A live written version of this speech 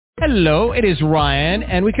Hello, it is Ryan,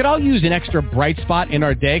 and we could all use an extra bright spot in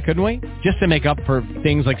our day, couldn't we? Just to make up for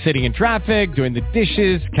things like sitting in traffic, doing the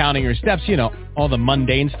dishes, counting your steps, you know, all the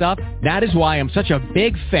mundane stuff. That is why I'm such a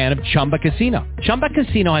big fan of Chumba Casino. Chumba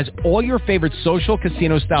Casino has all your favorite social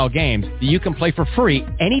casino-style games that you can play for free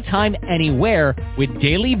anytime, anywhere with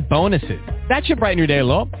daily bonuses. That should brighten your day a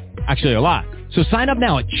little. Actually, a lot. So sign up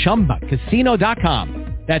now at ChumbaCasino.com.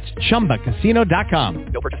 That's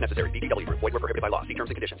ChumbaCasino.com. No purchase necessary. VGW Group. Void where prohibited by law. See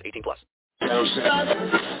terms and conditions. 18 plus.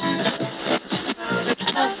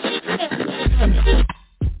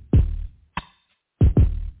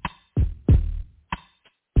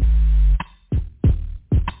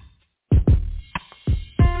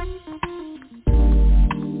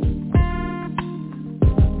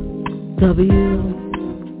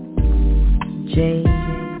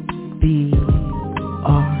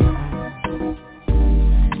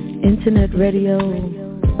 WJBR Internet radio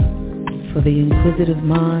for the inquisitive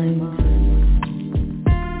mind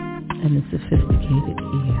and the sophisticated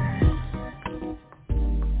ear.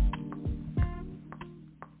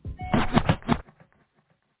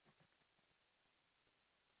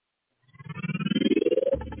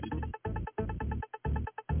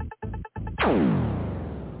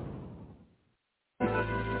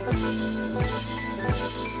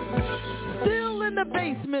 Still in the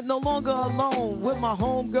basement, no longer alone, with my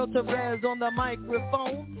homegirl Terez on the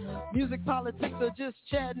microphone. Music, politics, or just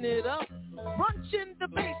chatting it up. Brunch in the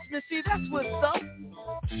basement, see that's what's up.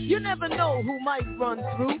 You never know who might run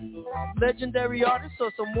through. Legendary artists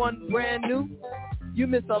or someone brand new. You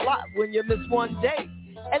miss a lot when you miss one day.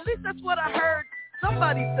 At least that's what I heard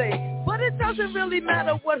somebody say. But it doesn't really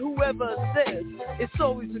matter what whoever says. It's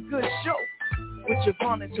always a good show with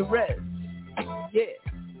JaVonne and Terez. Yeah.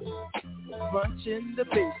 Brunch in the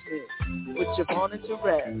basement with JaVonne and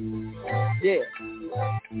Terez. Yeah.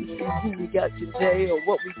 You see who we got today or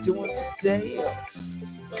what we doing today or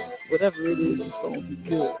whatever it is, it's going to be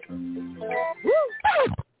good. Woo!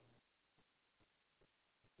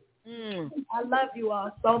 I love you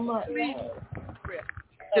all so much. Just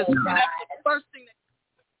that's the first thing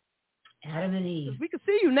Adam and Eve. we can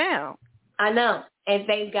see you now. I know, and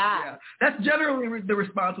thank God. Yeah. That's generally the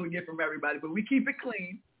response we get from everybody, but we keep it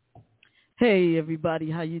clean. Hey everybody,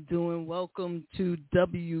 how you doing? Welcome to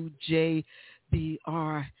WJBR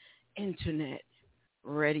Internet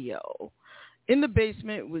Radio. In the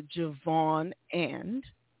basement with JaVonne and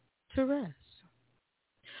Terez.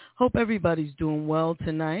 Hope everybody's doing well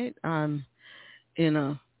tonight. I'm in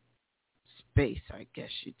a space, I guess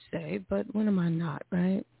you'd say, but when am I not,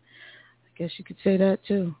 right? I guess you could say that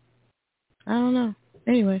too. I don't know.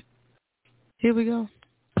 Anyway, here we go.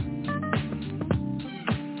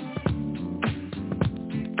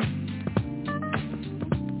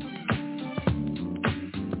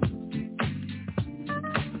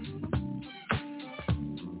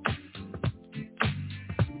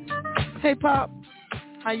 Hey, Pop.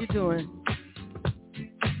 How you doing?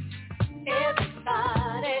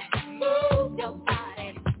 Everybody, move your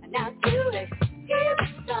body. Now do it. Give it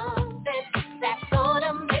something that's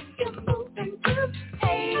gonna make you move and groove.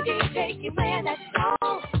 Hey, DJ, keep playing that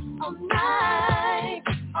song all night.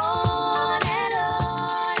 On and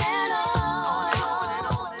on and on and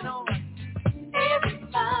on and on.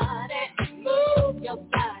 Everybody, move your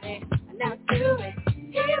body. Now do it.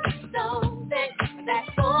 Give it something that's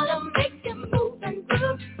gonna make you move and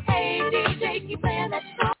groove. Hey, DJ, keep playing that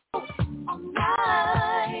song all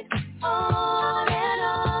night. On and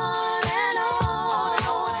on and on and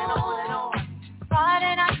on and on.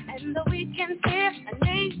 Friday night and the weekend's here. I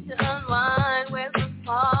need to unwind with the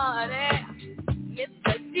party.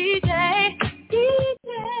 Mr. DJ.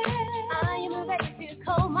 I am ready to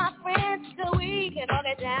call my friends so we can all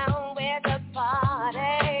get down with the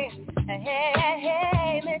party.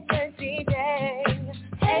 Hey, Mr. DJ.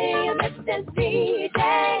 Hey, Mr. DJ.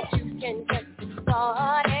 You can get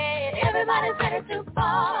started. Everybody's ready to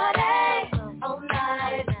party. All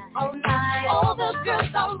night, all night. All the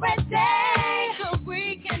girls are ready. So we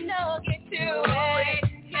can all get to it.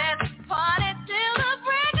 Can party till the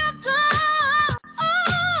break of dawn.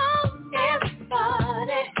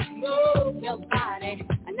 Everybody, move your body.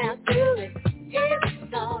 Now do it. Give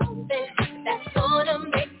it something that's gonna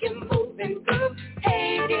make you move and groove.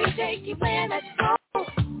 Hey, DJ, keep playing that song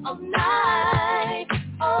all night.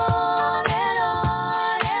 On and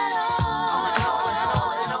on and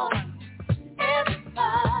on and on.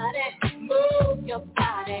 Everybody, move your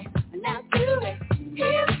body. Now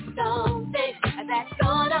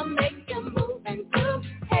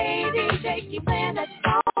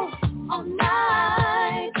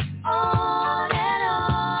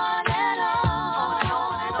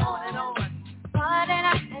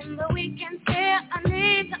the weekend here. I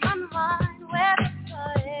need to unwind with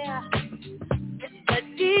Mr.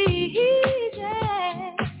 DJ.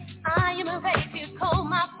 I am ready to call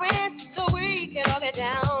my friends so we can all get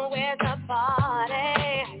down with the party.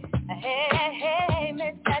 Hey,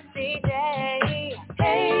 Mr. DJ.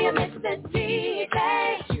 Hey, Mr.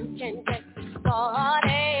 DJ. You can get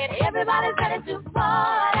started. Everybody's ready to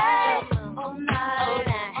party. All night.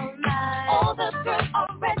 All the girls are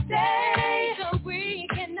ready. So we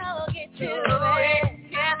can all get to it.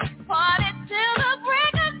 Yeah, party till the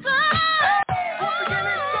break of dawn. Once again,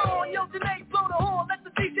 it's on. Yo, Janae, blow the horn. Let the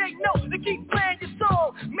DJ know to keep playing your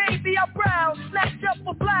song. Maybe I'm brown. Snatch up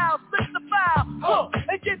a blouse. Slip the file.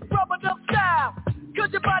 And get rubbered up style. Cause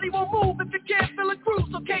your body won't move if you can't feel a groove.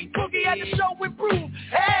 So Kate Boogie at the show improve.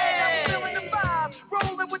 Hey, I'm feeling the vibe.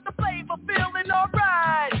 Rolling with the flavor. Feeling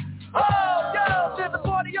alright. Oh, yo, there's a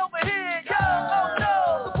party over here. Yo, oh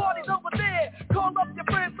no, the party's over there. Call up your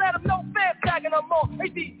friends, let them know fair tagging them on. Hey,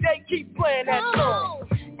 DJ, keep playing that song.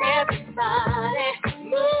 Everybody,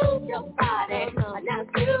 move your body. Now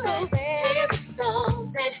do it. There's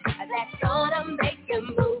something that's gonna make you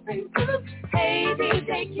move and groove. Hey,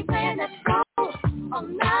 DJ, keep playing that song all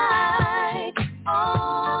night,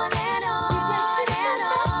 on and on and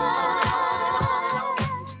on.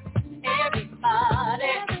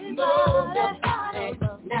 Everybody, move your body.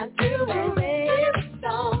 Now do it. There's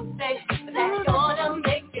something that's gonna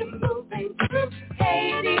make you move and groove.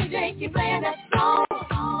 Hey, DJ, keep playing that song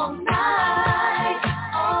all night,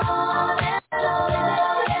 on and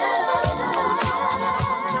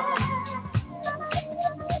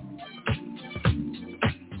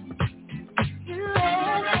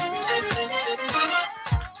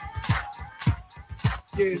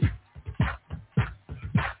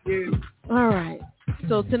All right.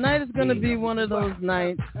 So tonight is going to be one of those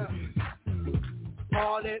nights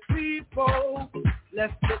Party people,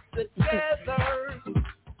 let's get together.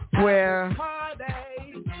 where Party.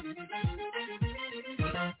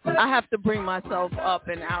 I have to bring myself up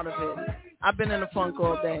and out of it. I've been in a funk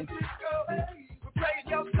all day.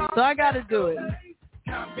 So I got to do it.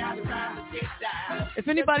 If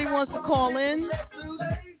anybody wants to call in,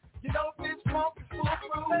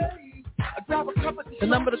 the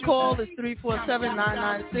number to call is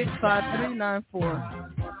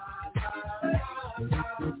 347-996-5394.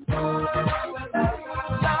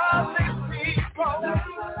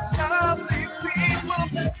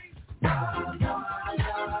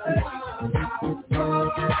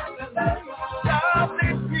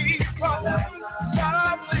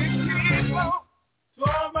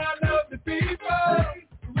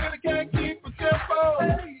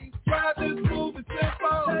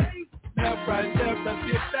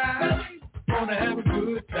 Wanna have a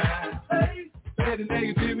good time. Better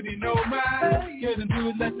negativity, no mind. Get into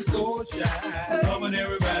it, let the soul shine. Come on,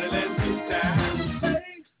 everybody, let's get down.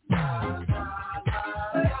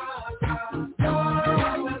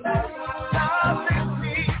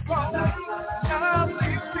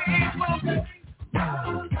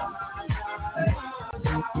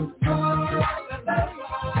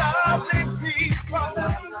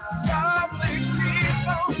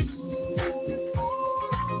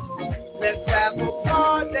 Let's have a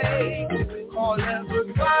party, call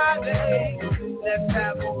everybody. Let's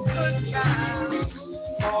have a good time,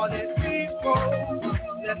 party people.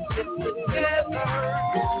 Let's get together,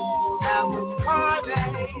 have a party.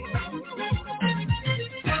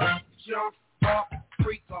 Jump up,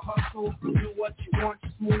 freak or hustle, do what you want,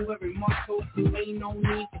 just move every muscle. Ain't no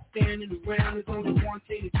need for standing around, there's only one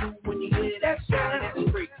thing to do when you hear that sound.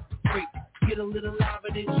 That's freak, freak, get a little live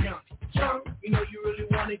and then jump. Jump, you know you really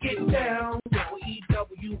want to get down.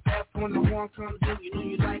 EWF when the horn comes in, you know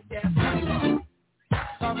you like that.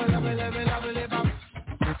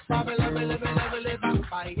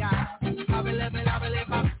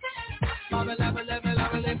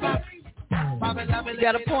 you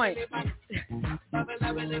got a point.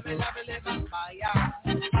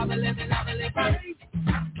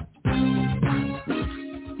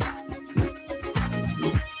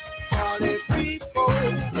 Party people,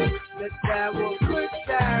 let's have a good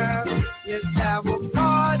time. Let's have a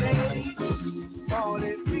party.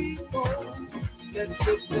 Party people, let's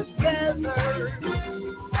get together.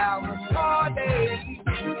 Have a party.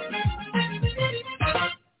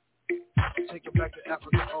 Take it back to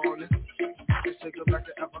Africa on it. Let's take it back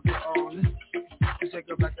to Africa on it. Let's take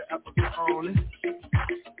it back to Africa on it.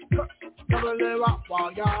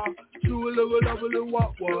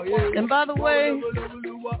 And by the way,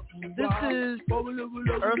 this is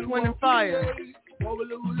Earth, Wind, and Fire.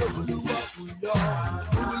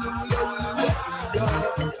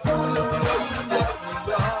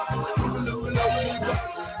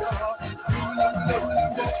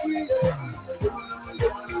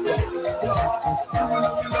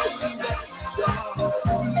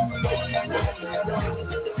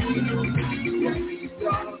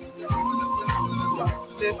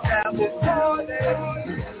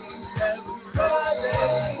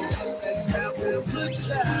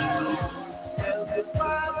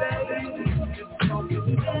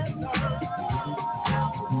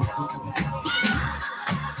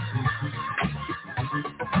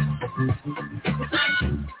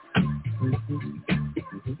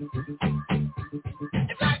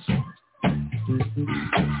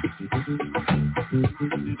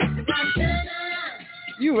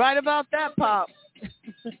 You right about that, Pop.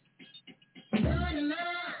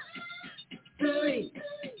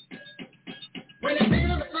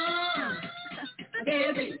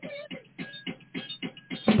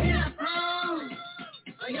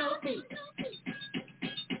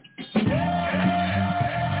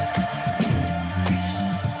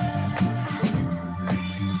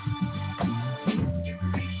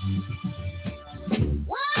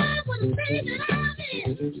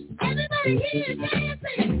 Everybody here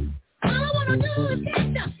dancing. All I wanna do is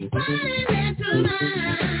get the body left to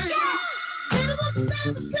mine. Never want to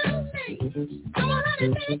stop and do me. I want to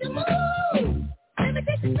make a move. Let me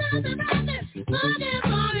take the time around this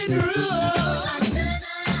morning groove.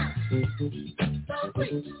 So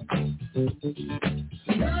sweet.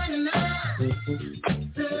 Good enough.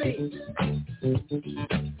 Sweet.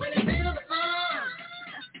 When you feel the fun,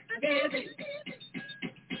 get it.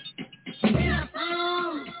 Get up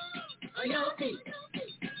on your feet.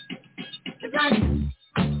 It's like,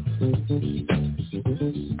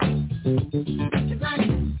 it's like,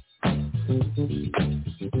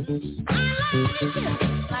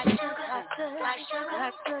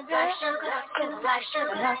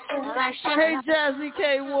 Hey, Jazzy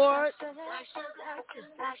K. Ward.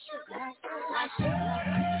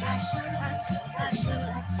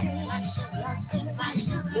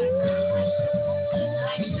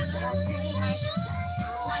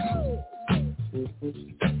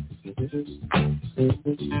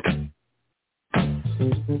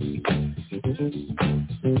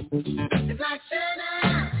 it's like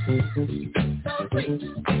sugar, so sweet.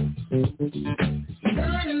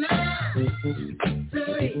 Good enough,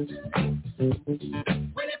 sweet.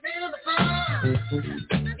 When you feel the fun,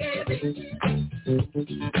 get it.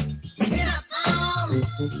 Get up on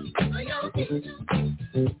your feet.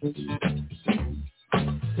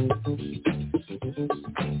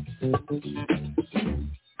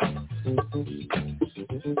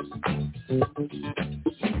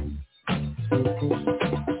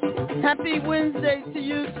 Happy Wednesday to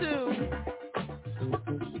you, too.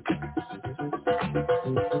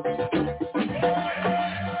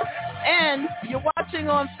 And you're watching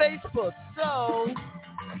on Facebook. So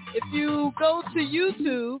if you go to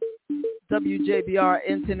YouTube, WJBR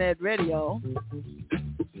Internet Radio,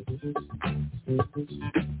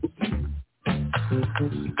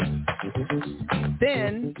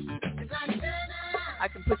 then I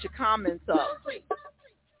can put your comments up.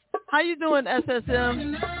 How you doing,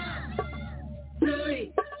 SSM?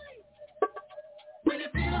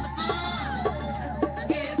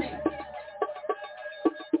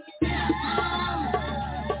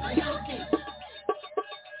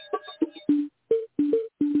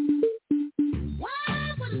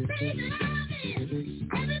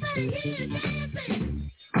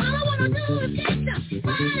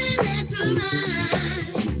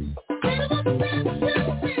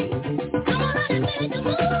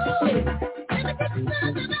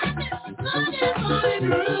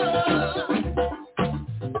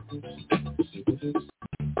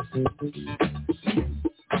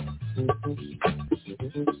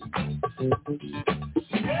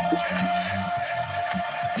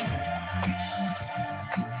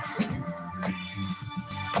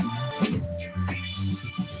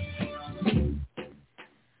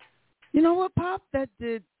 You know what, Pop? That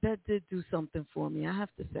did do something for me. I have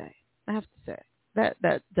to say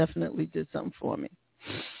that definitely did something for me.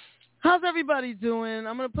 How's everybody doing?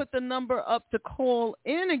 I'm gonna put the number up to call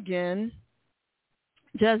in again.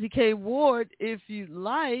 Jazzy K. Ward, if you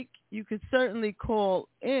like, you could certainly call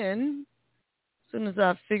in as soon as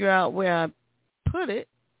I figure out where I put it.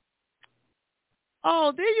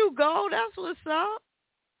 Oh, there you go. That's what's up.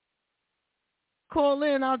 Call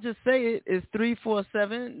in. I'll just say it. It's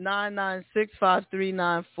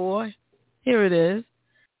 347-996-5394. Here it is.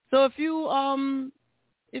 So if you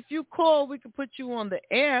call, we could put you on the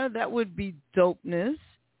air. That would be dopeness.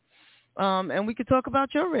 And we could talk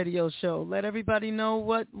about your radio show. Let everybody know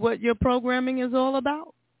what your programming is all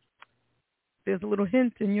about. There's a little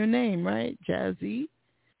hint in your name, right? Jazzy.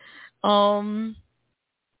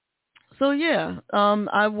 So, yeah,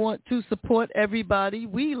 I want to support everybody.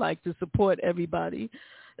 We like to support everybody,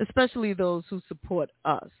 especially those who support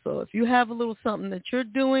us. So if you have a little something that you're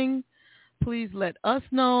doing please let us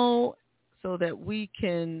know so that we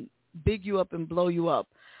can big you up and blow you up.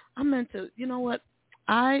 I meant to, you know what?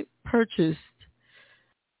 I purchased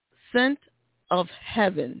Scent of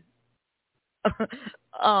Heaven,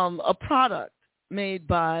 a product made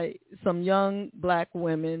by some young black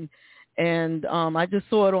women, and I just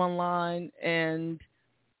saw it online, and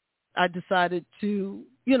I decided to,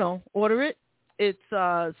 order it. It's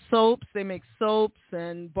soaps. They make soaps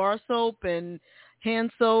and bar soap and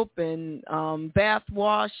hand soap and bath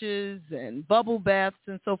washes and bubble baths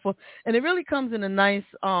and so forth. And it really comes in a nice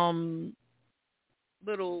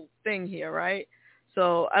little thing here, right?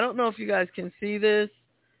 So I don't know if you guys can see this.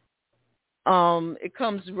 It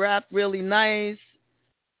comes wrapped really nice,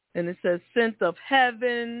 and it says Scent of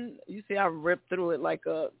Heaven. You see I ripped through it like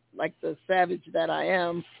the savage that I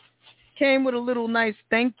am. Came with a little nice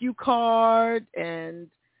thank you card and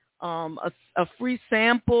a free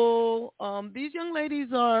sample. These young ladies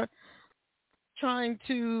are trying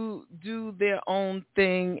to do their own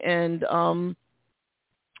thing, and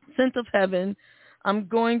Scent of Heaven, I'm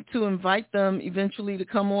going to invite them eventually to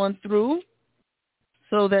come on through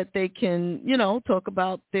so that they can, talk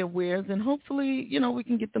about their wares, and hopefully, we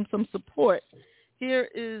can get them some support. Here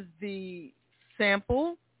is the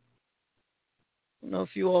sample. I don't know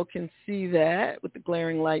if you all can see that with the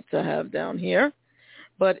glaring lights I have down here,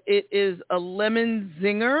 but it is a lemon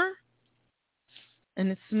zinger,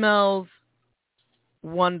 and it smells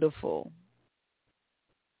wonderful.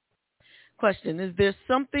 Question, is there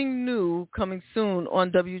something new coming soon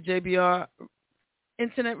on WJBR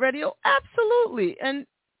Internet Radio? Absolutely. And,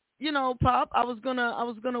 Pop, I was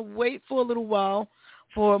gonna wait for a little while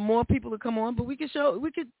for more people to come on, but we could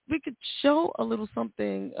show a little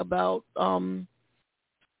something about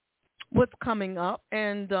what's coming up,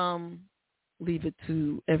 and leave it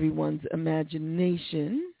to everyone's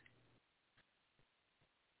imagination.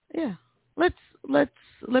 Yeah. Let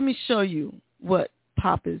me show you what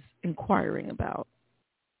Pop is inquiring about.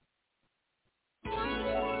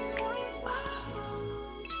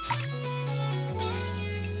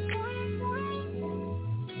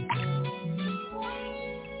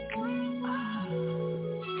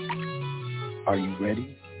 Are you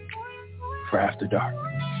ready for After Dark?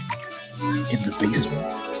 In the basement,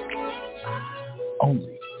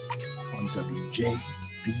 only on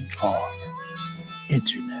WJBR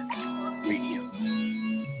Internet Radio.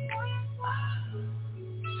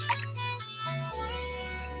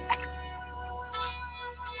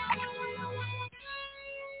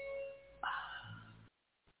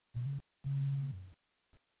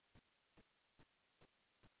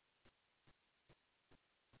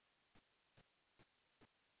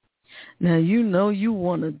 Now, you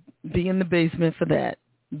want to be in the basement for that.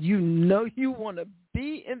 You want to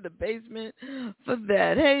be in the basement for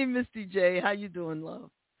that. Hey, Misty J, how you doing,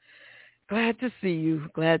 love? Glad to see you.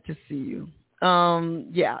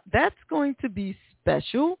 Yeah, that's going to be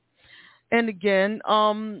special. And again,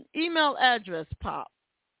 email address, Pop,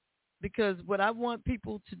 because what I want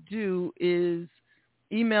people to do is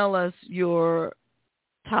email us your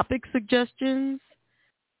topic suggestions,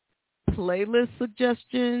 playlist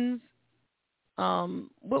suggestions.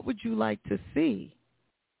 What would you like to see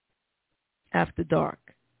after dark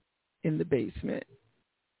in the basement?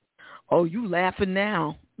 Oh, you laughing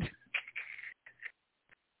now.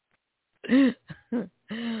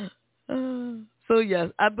 So yes,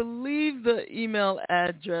 I believe the email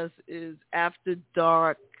address is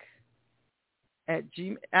afterdark@gmail.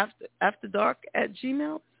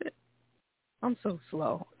 I'm so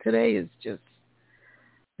slow. Today is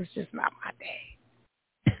it's just not my day.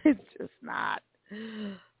 It's just not.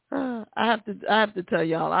 I have to tell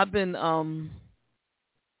y'all, I've been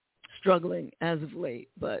struggling as of late,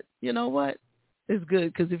 but you know what? It's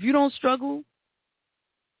good, because if you don't struggle,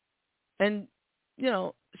 and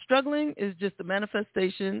struggling is just a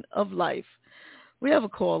manifestation of life. We have a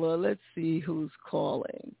caller. Let's see who's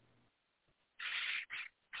calling.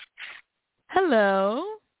 Hello.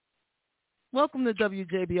 Welcome to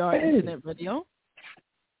WJBR Internet Radio.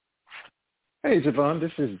 Hey, JaVonne,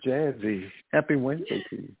 this is Jazzy. Happy Wednesday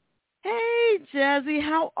to you. Hey, Jazzy,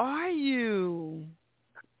 how are you?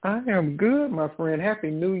 I am good, my friend.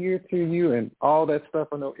 Happy New Year to you and all that stuff.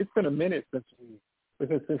 I know it's been a minute since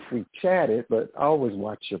we chatted, but I always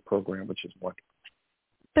watch your program, which is wonderful.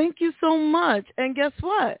 Thank you so much. And guess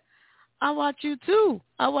what? I watch you too.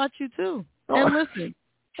 Oh. And listen,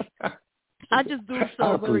 I just do it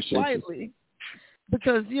so very quietly.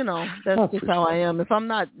 Because, that's just how I am. If I'm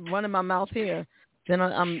not running my mouth here, then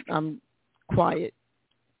I'm quiet.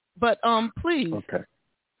 But please,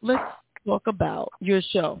 let's talk about your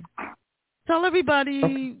show. Tell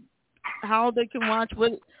everybody how they can watch.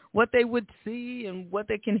 what they would see and what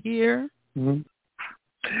they can hear? Mm-hmm.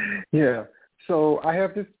 Yeah. So I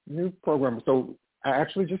have this new program. So I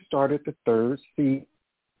actually just started the third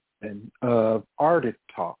season of Artist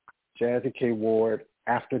Talk, Jazzy K. Ward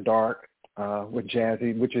After Dark with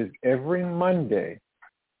Jazzy, which is every Monday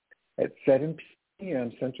at 7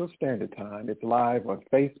 p.m. Central Standard Time. It's live on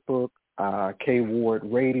Facebook, K. Ward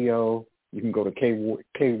Radio. You can go to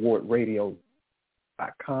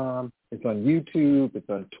kwardradio.com. It's on YouTube. It's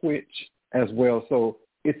on Twitch as well. So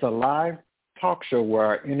it's a live talk show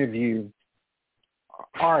where I interview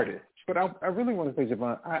artists. But I really want to say,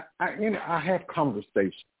 JaVonne, I have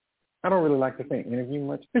conversation. I don't really like to say interview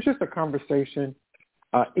much. It's just a conversation.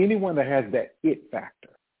 Anyone that has that it factor,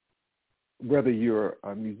 whether you're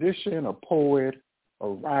a musician, a poet, a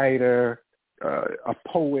writer, a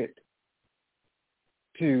poet,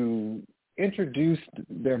 to introduce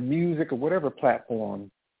their music or whatever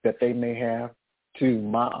platform that they may have to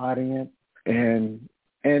my audience and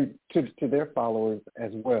to their followers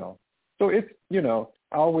as well. So it's, I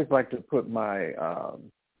always like to put my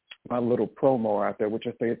my little promo out there, which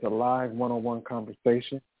I say it's a live one-on-one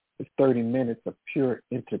conversation. It's 30 minutes of pure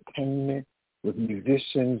entertainment with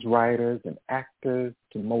musicians, writers, and actors,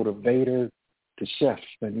 to motivators, to chefs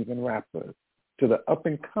and even rappers, to the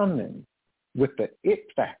up-and-coming with the it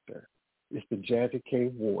factor. It's the Jazzy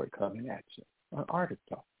K. Ward coming at you on Artist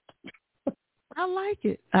Talk. I like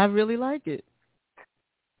it. I really like it.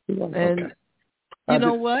 And okay. You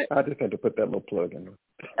know what? I just had to put that little plug in there.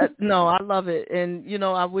 No, I love it. And,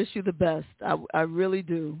 I wish you the best. I really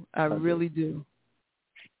do. I really do.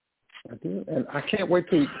 I do. And I can't wait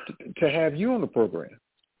to have you on the program.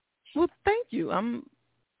 Well, thank you. I'm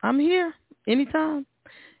here anytime.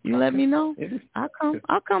 You let me know.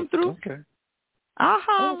 I'll come through. Okay. I'll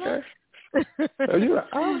holler. Okay.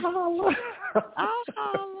 I'll holler. I'll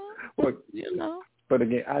holler. Well, But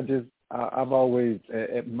again, I've always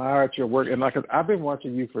admired your work, and like I've been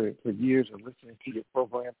watching you for years and listening to your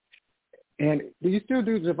program. And do you still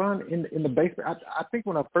do, JaVonne, in the basement? I think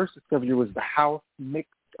when I first discovered you was the house mix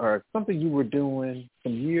or something you were doing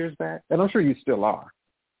some years back, and I'm sure you still are.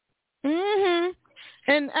 Mhm.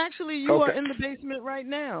 And actually, you are in the basement right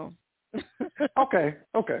now. Okay.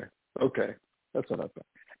 That's what I thought.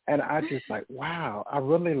 And I just like, wow, I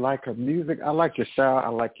really like her music. I like your style. I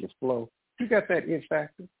like your flow. You got that it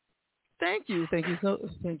factor. Thank you so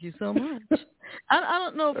much. I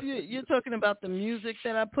don't know if you're talking about the music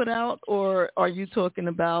that I put out, or are you talking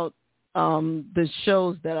about the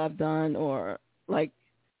shows that I've done, or like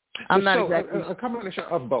I'm not exactly a combination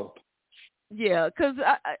of both. Yeah, because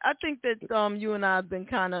I think that you and I have been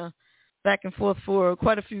kind of back and forth for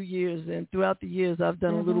quite a few years, and throughout the years I've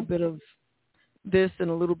done a little bit of this and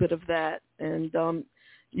a little bit of that, and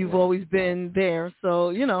you've always been there, so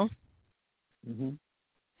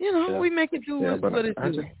we make it do what it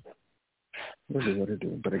do. This is what it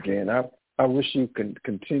do. But again, I wish you can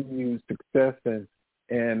continue success,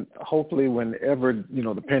 and hopefully whenever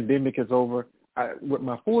the pandemic is over, with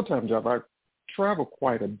my full-time job, I travel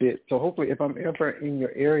quite a bit. So hopefully, if I'm ever in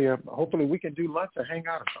your area, hopefully we can do lunch or hang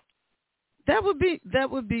out or something. That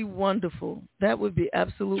would be wonderful. That would be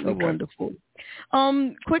absolutely wonderful.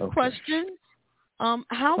 Quick question: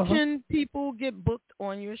 how can people get booked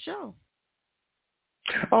on your show?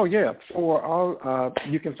 Oh yeah, for all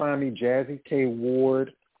you can find me Jazzy K.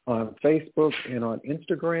 Ward on Facebook and on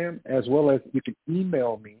Instagram, as well as you can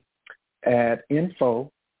email me at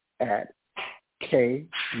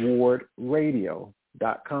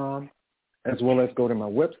info@kwardradio.com, as well as go to my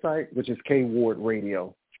website, which is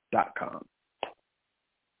kwardradio.com.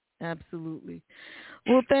 Absolutely.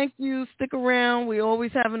 Well, thank you. Stick around. We're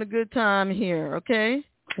always having a good time here, okay?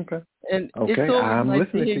 Okay. And it's always I'm nice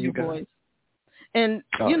listening to hear to you your guys. voice. And,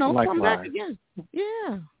 come back again.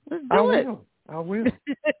 Yeah, let's do it. I will.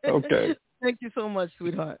 Okay. Thank you so much,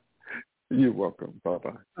 sweetheart. You're welcome.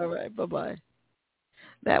 Bye-bye. All right, bye-bye.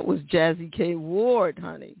 That was Jazzy K. Ward,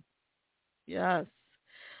 honey. Yes.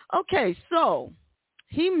 Okay, so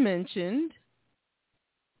he mentioned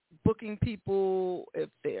booking people if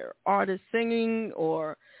they're artists singing,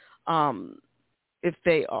 or if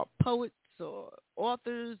they are poets or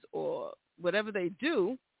authors or whatever they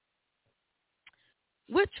do,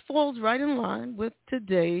 which falls right in line with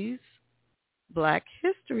today's Black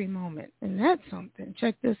History Moment. And that's something.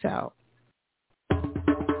 Check this out.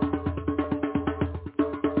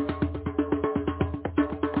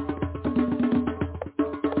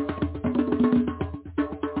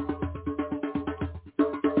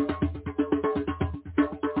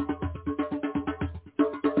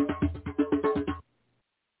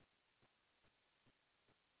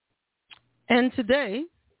 And today,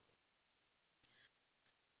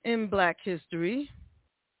 in Black history,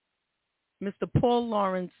 Mr. Paul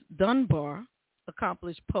Laurence Dunbar,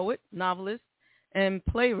 accomplished poet, novelist, and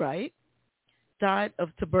playwright, died of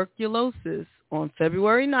tuberculosis on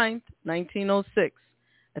February 9th, 1906,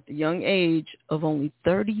 at the young age of only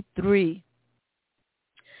 33.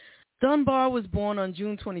 Dunbar was born on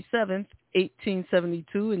June 27th,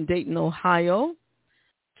 1872 in Dayton, Ohio,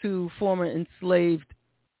 to former enslaved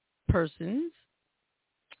persons.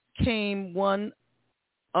 Came one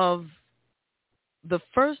of the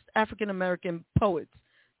first African-American poets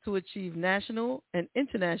to achieve national and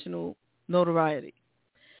international notoriety.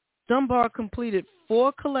 Dunbar completed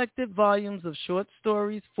 4 collected volumes of short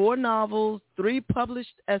stories, 4 novels, 3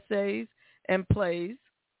 published essays and plays,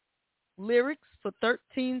 lyrics for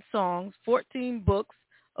 13 songs, 14 books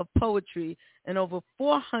of poetry, and over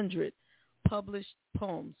 400 published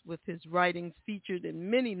poems, with his writings featured in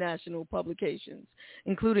many national publications,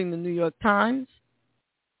 including the New York Times,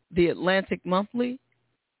 the Atlantic Monthly,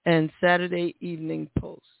 and Saturday Evening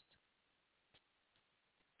Post.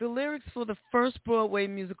 The lyrics for the first Broadway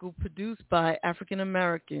musical produced by African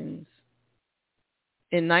Americans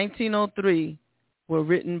in 1903 were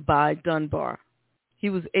written by Dunbar. He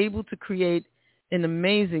was able to create an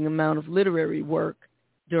amazing amount of literary work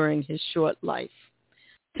during his short life.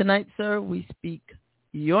 Tonight, sir, we speak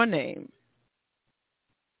your name.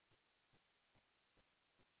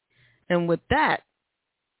 And with that,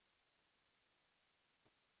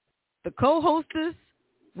 the co-hostess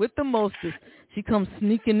with the mostest, she comes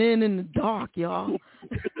sneaking in the dark, y'all.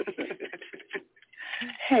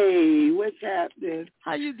 Hey, what's happening?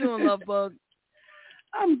 How you doing, love bug?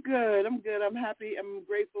 I'm good. I'm happy. I'm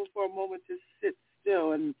grateful for a moment to sit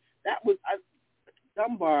still. And that was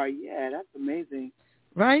Dunbar. Yeah, that's amazing.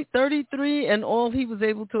 Right? 33, and all he was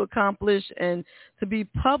able to accomplish, and to be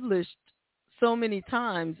published so many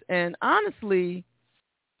times. And honestly,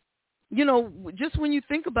 you know, just when you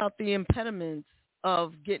think about the impediments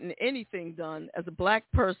of getting anything done as a black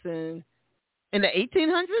person in the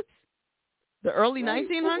 1800s, the early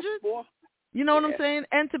 1900s, you know what I'm saying?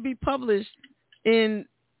 And to be published in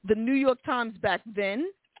the New York Times back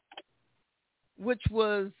then, which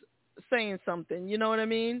was saying something, you know what I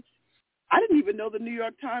mean? I didn't even know the New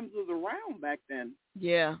York Times was around back then.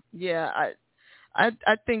 Yeah. I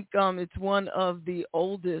think it's one of the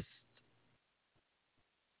oldest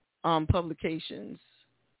publications.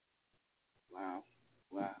 Wow.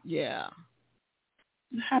 Yeah.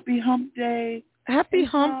 Happy Hump Day. Happy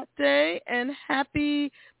Hump Day, and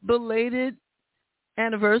happy belated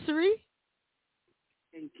anniversary.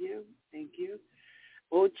 Thank you.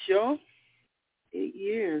 Ocho. 8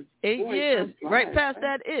 years. 8 years. Right past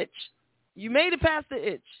that itch. You made it past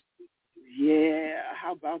the itch. Yeah.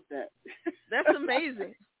 How about that? That's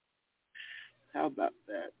amazing. How about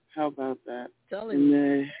that? Telling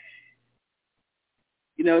you.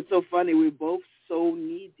 You know, it's so funny. We're both so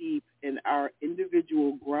knee-deep in our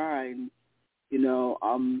individual grinds, you know,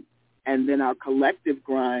 and then our collective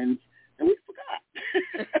grinds, and we forgot.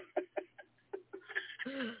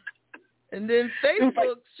 And then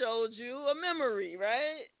Facebook showed you a memory,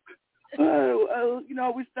 right? You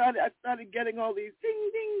know, I started getting all these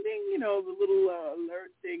ding, ding, ding, you know, the little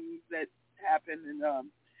alert things that happen,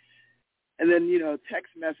 and then, you know,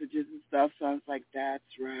 text messages and stuff. So I was like, that's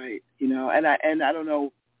right, you know, and I don't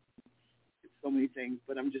know, it's so many things,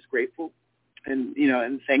 but I'm just grateful, and you know,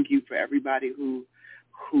 and thank you for everybody who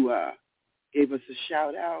gave us a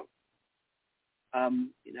shout out.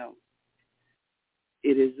 You know,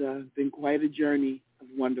 it has been quite a journey of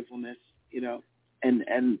wonderfulness, you know, and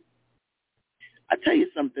I tell you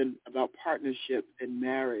something about partnership and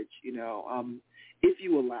marriage, you know, if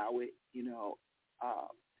you allow it, you know,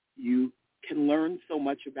 you can learn so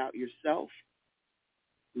much about yourself,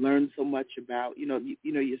 learn so much about, you know,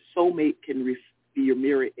 your soulmate can be your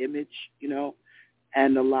mirror image, you know,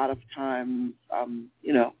 and a lot of times,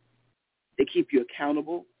 you know, they keep you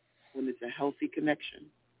accountable when it's a healthy connection,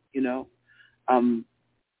 you know,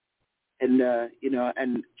 you know,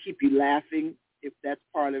 and keep you laughing if that's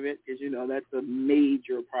part of it, because, you know, that's a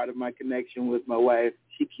major part of my connection with my wife.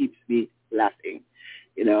 She keeps me laughing,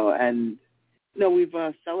 you know, and, you know, we've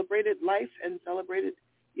celebrated life and celebrated,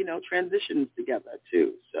 you know, transitions together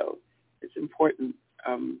too. So it's important,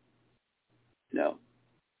 you know,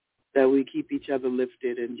 that we keep each other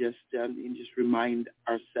lifted and just remind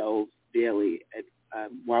ourselves daily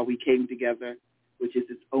why we came together, which is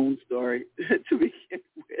its own story to begin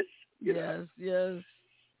with. Yes.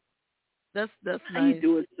 That's nice. How you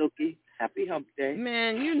doing, Silky? Happy Hump Day.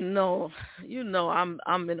 Man, you know,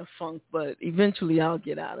 I'm in a funk, but eventually I'll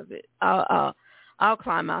get out of it. I'll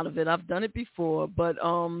climb out of it. I've done it before, but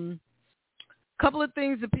couple of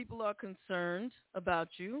things that people are concerned about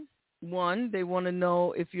you. One, they want to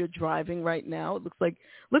know if you're driving right now. It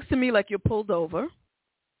looks to me like you're pulled over.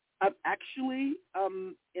 I'm actually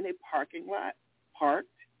in a parking lot, parked.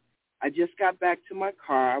 I just got back to my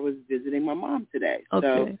car. I was visiting my mom today. Okay.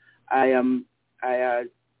 So I'm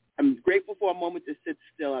grateful for a moment to sit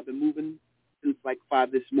still. I've been moving since like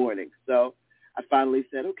 5 this morning. So I finally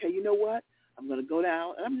said, okay, you know what? I'm going to go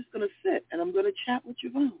down and I'm just going to sit and I'm going to chat with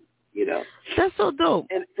JaVonne, you know. That's so dope.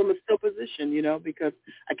 And from a still position, you know, because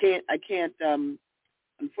I can't,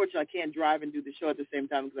 unfortunately, I can't drive and do the show at the same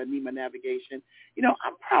time because I need my navigation. You know,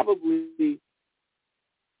 I'm probably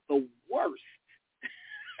the worst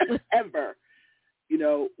ever, you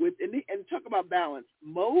know, and talk about balance.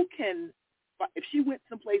 Mo can, if she went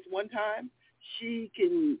someplace one time, she's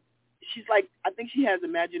like, I think she has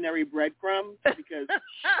imaginary breadcrumbs because,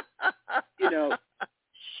 you know,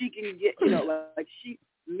 she can get, you know, like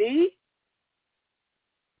me,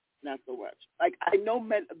 not so much. Like I know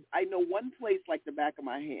one place like the back of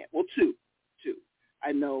my hand. Well, two.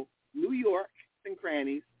 I know New York and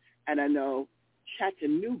crannies, and I know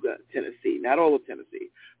Chattanooga, Tennessee. Not all of Tennessee,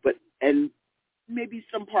 and maybe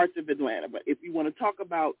some parts of Atlanta. But if you want to talk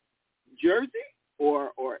about Jersey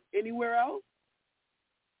or anywhere else,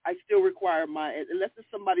 I still require unless it's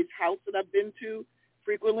somebody's house that I've been to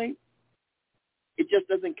frequently, it just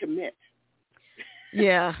doesn't commit.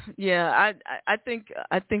 Yeah. I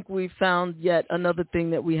think we found yet another thing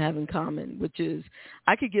that we have in common, which is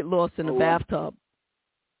I could get lost in a bathtub.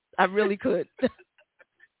 I really could.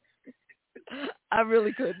 I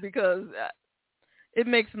really could because it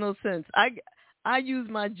makes no sense. I used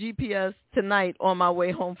my GPS tonight on my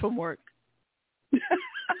way home from work.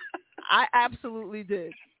 I absolutely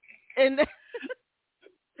did. And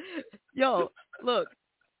yo, look,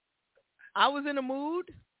 I was in a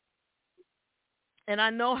mood. And I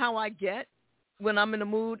know how I get when I'm in a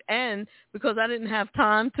mood, and because I didn't have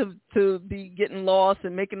time to be getting lost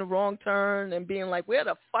and making the wrong turn and being like, where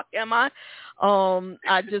the fuck am I?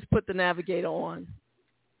 I just put the navigator on.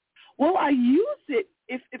 Well, I use it.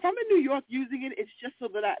 If I'm in New York using it, it's just so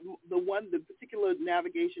that the particular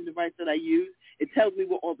navigation device that I use, it tells me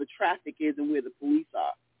where all the traffic is and where the police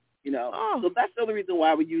are, you know. So that's the only reason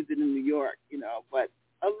why I would use it in New York, you know. But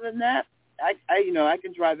other than that, I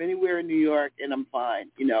can drive anywhere in New York and I'm fine,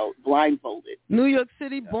 you know, blindfolded. New York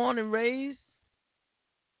City, born and raised.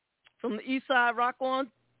 From the east side, rock on,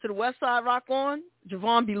 to the west side, rock on.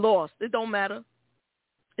 JaVonne be lost. It don't matter.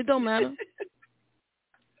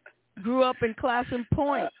 Grew up in Classen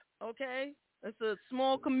Point, okay? It's a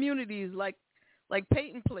small communities like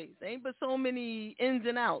Peyton Place. Ain't but so many ins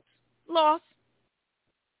and outs. Lost.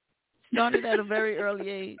 Started at a very early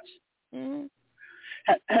age. Mm-hmm.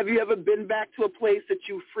 Have you ever been back to a place that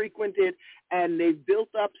you frequented and they've built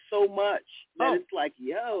up so much that it's like,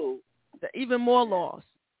 yo. Even more lost.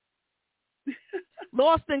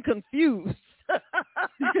 Lost and confused.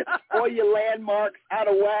 All your landmarks out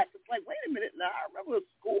of whack. It's like, wait a minute, now I remember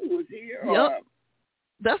school was here. Yep.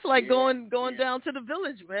 That's like going down to the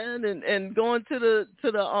village, man, and going to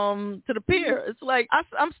the pier. It's like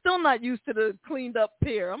I'm still not used to the cleaned up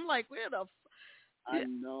pier. I'm like, where the I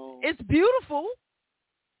know. It's beautiful.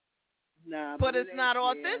 Nah, but it's not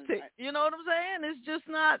authentic. You know what I'm saying? It's just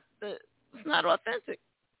not. It's not authentic.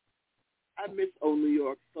 I miss old New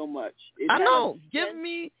York so much. I know. Give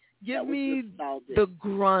me the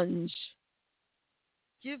grunge.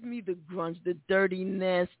 Give me the grunge, the dirty,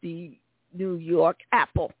 nasty New York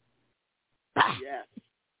apple. Yes.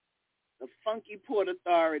 The funky Port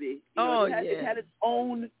Authority. It had its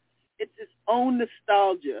own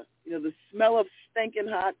nostalgia. You know, the smell of stinking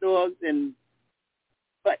hot dogs and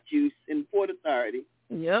butt juice in Port Authority.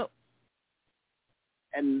 Yep.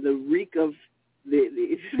 And the reek of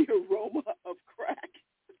the aroma of crack.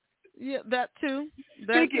 Yeah, that too.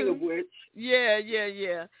 Speaking of which.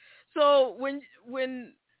 Yeah. So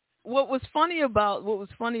when what was funny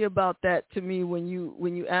about that to me when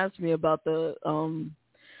you asked me about the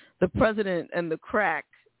president and the crack,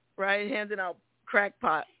 right, handing out crack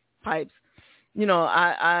pipes, you know,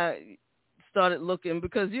 I started looking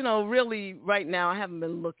because, you know, really right now I haven't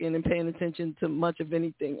been looking and paying attention to much of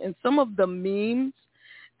anything. And some of the memes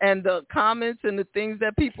and the comments and the things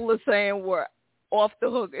that people are saying were off the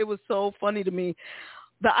hook. It was so funny to me.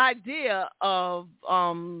 The idea of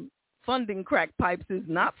funding crack pipes is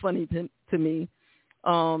not funny to me.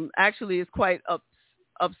 Actually, it's quite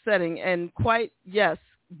upsetting and quite, yes,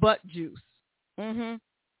 butt juice. Mm-hmm.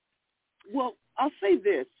 Well, I'll say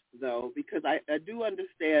this, though, because I do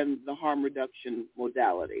understand the harm reduction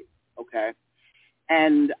modality, okay?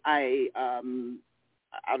 And I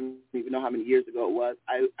don't even know how many years ago it was.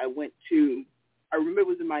 I went to I remember it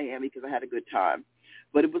was in Miami because I had a good time.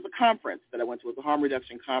 But it was a conference that I went to. It was a harm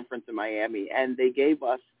reduction conference in Miami, and they gave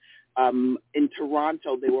us in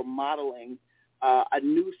Toronto. They were modeling a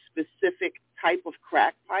new specific type of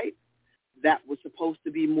crack pipe that was supposed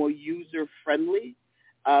to be more user friendly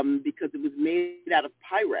because it was made out of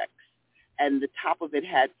Pyrex, and the top of it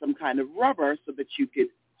had some kind of rubber so that you could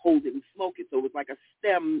hold it and smoke it. So it was like a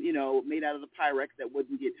stem, made out of the Pyrex that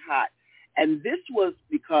wouldn't get hot. And this was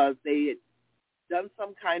because they had done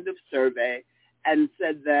some kind of survey and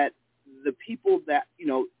said that the people that,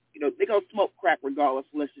 they're going to smoke crack regardless,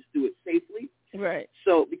 let's just do it safely. Right.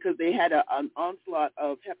 So because they had an onslaught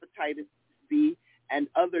of hepatitis B and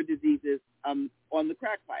other diseases on the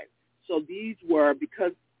crack pipe. So these were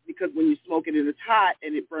because when you smoke it and it's hot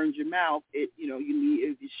and it burns your mouth, if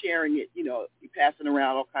you're sharing it, you're passing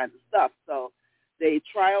around all kinds of stuff. So they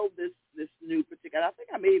trialed this new particular, I think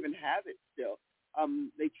I may even have it still.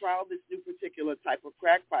 They trialed this new particular type of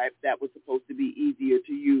crack pipe that was supposed to be easier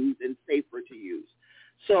to use and safer to use.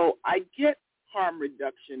 So I get harm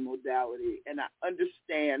reduction modality, and I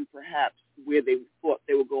understand perhaps where they thought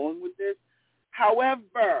they were going with this.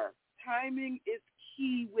 However, timing is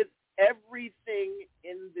key with everything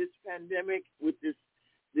in this pandemic. With this,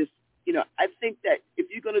 I think that if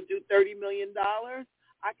you're going to do $30 million,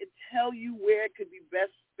 I could tell you where it could be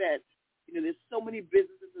best spent. There's so many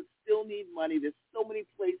businesses that still need money. There's so many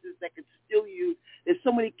places that could still use. There's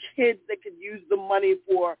so many kids that could use the money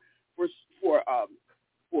for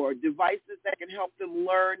devices that can help them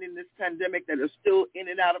learn in this pandemic that are still in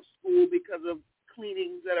and out of school because of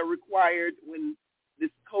cleanings that are required when this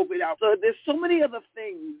COVID out. So there's so many other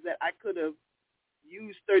things that I could have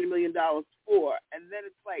used $30 million for. And then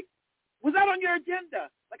it's like, was that on your agenda?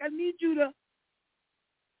 Like, I need you to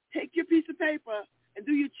take your piece of paper and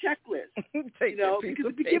do your checklist, because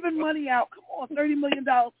if you're giving money out, come on, $30 million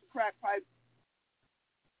for crack pipes.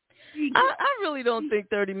 I really don't think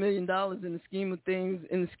 $30 million in the scheme of things,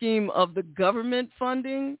 in the scheme of the government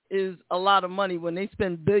funding, is a lot of money when they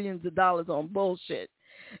spend billions of dollars on bullshit.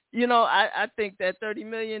 I think that $30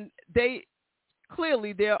 million,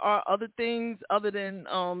 clearly there are other things other than,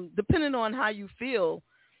 depending on how you feel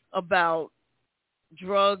about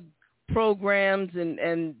drug programs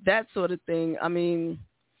and that sort of thing. I mean,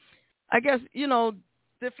 I guess,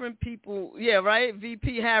 different people. Yeah, right?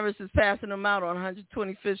 VP Harris is passing them out on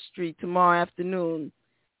 125th Street tomorrow afternoon.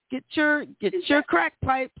 Get your crack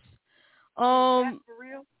pipes. Is that for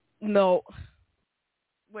real? No.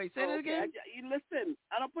 Wait, say that again? Listen,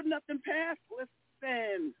 I don't put nothing past.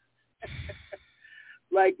 Listen.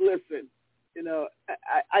 Listen.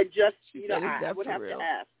 I just, I would have to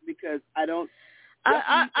ask because I don't.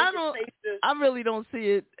 I really don't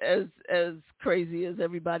see it as crazy as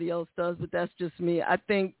everybody else does, but that's just me. I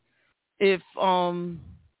think if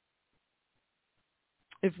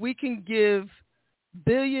we can give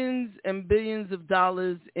billions and billions of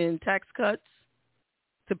dollars in tax cuts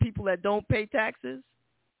to people that don't pay taxes,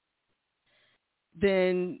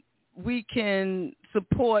 then we can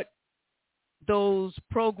support those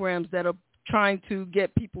programs that are trying to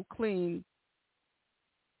get people clean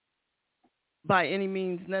by any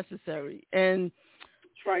means necessary, and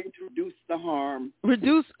trying to reduce the harm.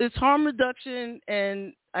 It's harm reduction,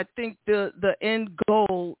 and I think the end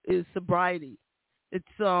goal is sobriety. It's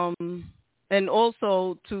and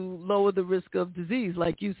also to lower the risk of disease,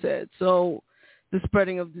 like you said. So the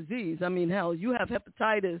spreading of disease. I mean, hell, you have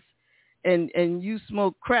hepatitis, and you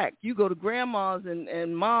smoke crack. You go to grandmas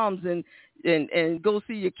and moms and go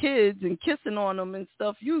see your kids and kissing on them and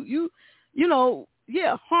stuff.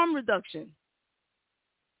 Harm reduction.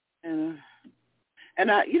 And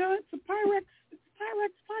it's a Pyrex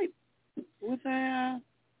pipe with a,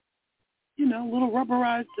 little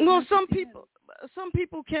rubberized. Well, some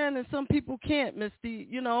people can and some people can't, Misty.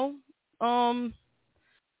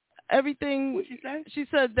 Everything. What'd she say? She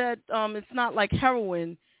said that it's not like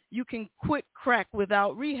heroin. You can quit crack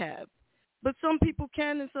without rehab, but some people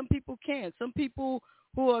can and some people can't. Some people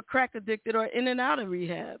who are crack addicted are in and out of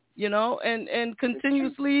rehab, and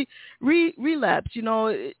continuously relapse.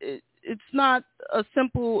 It's not a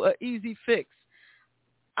simple, easy fix.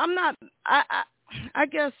 I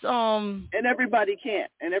guess. And everybody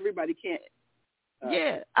can't.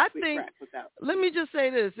 I think. Let me just say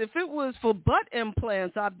this: if it was for butt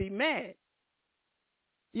implants, I'd be mad.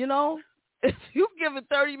 If you give it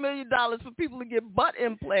 $30 million for people to get butt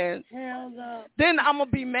implants, hell no. Then I'm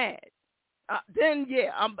gonna be mad. I'm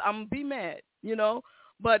gonna be mad.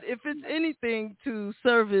 But if it's anything to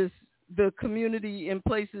service the community in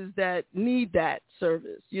places that need that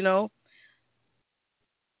service,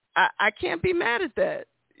 I can't be mad at that.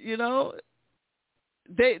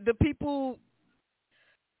 The people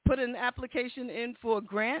put an application in for a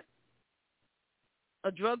grant,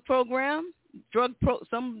 a drug program,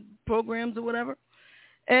 some programs or whatever,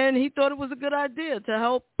 and he thought it was a good idea to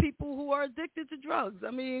help people who are addicted to drugs.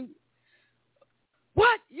 I mean,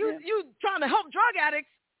 what? You trying to help drug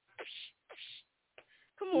addicts?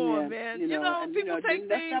 Come on, man. People take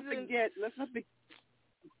things. Let's not forget.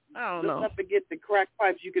 I don't know. Let's not forget the crack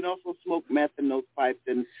pipes. You can also smoke meth in those pipes,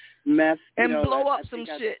 and meth and blow up some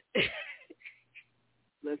shit.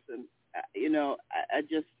 Listen, I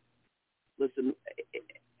just listen.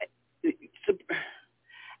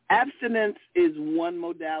 Abstinence is one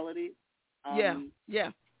modality.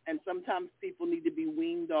 Yeah. And sometimes people need to be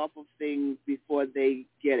weaned off of things before they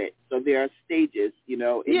get it. So there are stages, in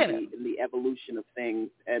the evolution of things,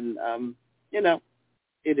 and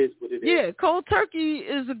it is what it is. Yeah, cold turkey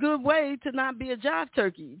is a good way to not be a jive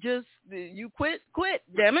turkey. Just you quit,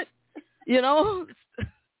 damn it.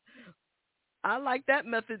 I like that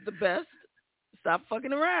method the best. Stop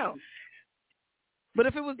fucking around. But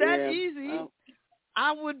if it was that easy,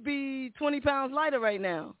 I would be 20 pounds lighter right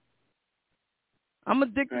now. I'm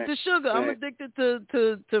addicted to sugar. I'm addicted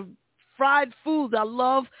to fried foods. I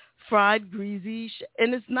love fried, greasy,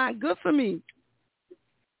 and it's not good for me.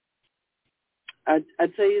 I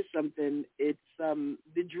tell you something. It's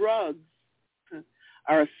the drugs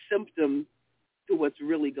are a symptom to what's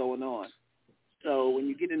really going on. So when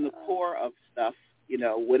you get in the core of stuff,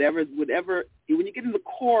 whatever, when you get in the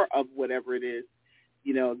core of whatever it is,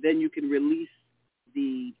 then you can release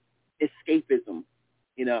the escapism,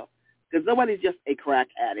 because nobody's just a crack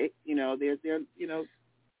addict. There's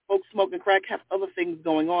folks smoking crack have other things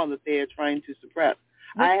going on that they are trying to suppress.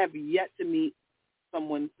 I have yet to meet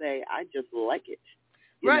someone say, I just like it.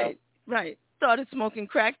 Right. Started smoking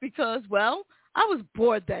crack because, I was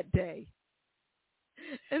bored that day.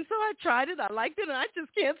 And so I tried it. I liked it, and I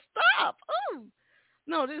just can't stop. Oh,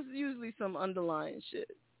 no, there's usually some underlying shit.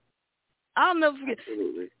 I'll never forget.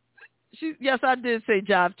 Absolutely. Yes, I did say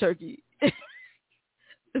jive turkey.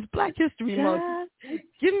 It's Black History Month.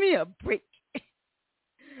 Give me a break.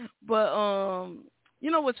 But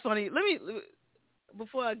what's funny?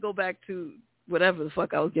 Before I go back to whatever the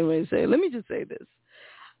fuck I was getting ready to say, let me just say this.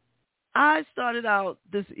 I started out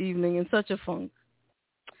this evening in such a funk,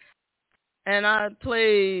 and I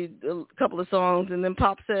played a couple of songs, and then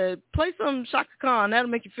Pop said, "Play some Shaka Khan. That'll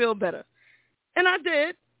make you feel better." And I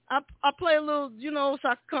did. I play a little,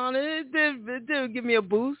 Shaka Khan, and it did give me a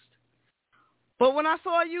boost. But when I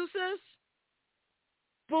saw you, sis,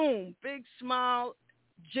 boom, big smile,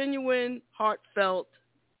 genuine, heartfelt,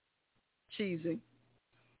 cheesy.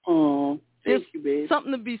 Oh, thank you, babe.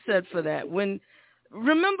 Something to be said for that.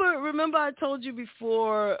 Remember I told you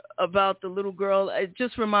before about the little girl. It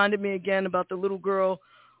just reminded me again about the little girl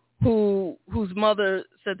whose mother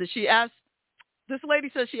said that this lady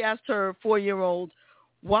said she asked her 4-year-old,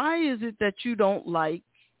 why is it that you don't like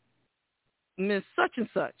Miss such and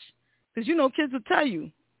such? Because, kids will tell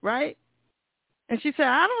you, right? And she said,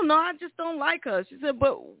 I don't know. I just don't like her. She said,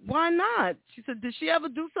 but why not? She said, did she ever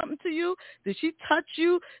do something to you? Did she touch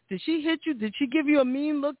you? Did she hit you? Did she give you a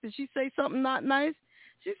mean look? Did she say something not nice?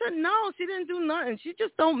 She said, no, she didn't do nothing. She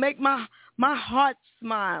just don't make my heart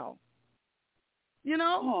smile.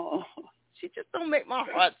 Oh. She just don't make my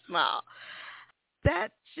heart smile.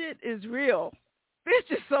 That shit is real. There's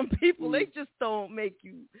just some people, they just don't make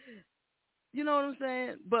you, you know what I'm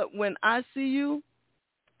saying? But when I see you,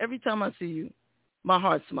 every time I see you, my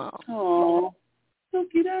heart smiles. Oh,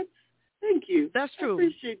 Silky, thank you. That's true. I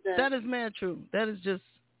appreciate that. That is mad true. That is just.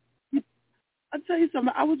 I'll tell you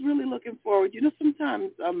something. I was really looking forward.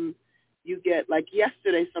 Sometimes you get, like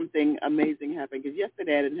yesterday, something amazing happened. Because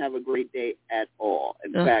yesterday I didn't have a great day at all.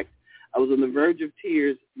 In fact, I was on the verge of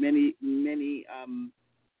tears many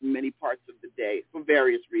parts of the day for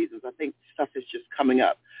various reasons. I think stuff is just coming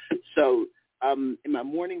up. So in my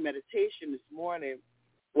morning meditation this morning,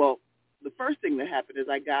 the first thing that happened is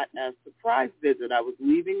I got a surprise visit. I was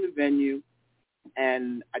leaving the venue,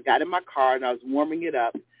 and I got in my car, and I was warming it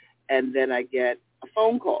up, and then I get a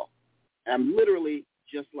phone call. And I'm literally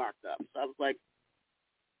just locked up. So I was like,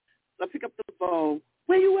 so I pick up the phone,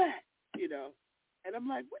 where you at? And I'm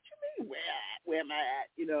like, what you mean, where am I at?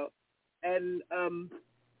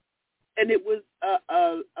 And it was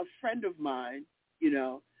a friend of mine,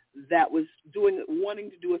 that was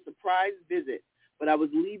wanting to do a surprise visit, but I was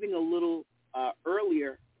leaving a little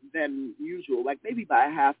earlier than usual, like maybe by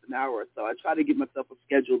a half an hour or so. I try to give myself a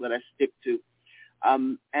schedule that I stick to.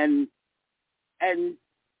 And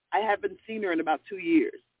I haven't seen her in about 2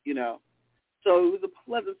 years, So it was a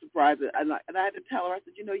pleasant surprise. And I had to tell her, I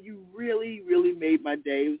said, you really, really made my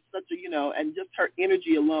day. It was such a, and just her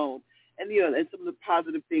energy alone. and and some of the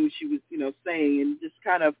positive things she was saying, and just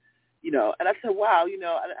kind of and I said, wow,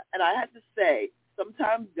 and I had to say,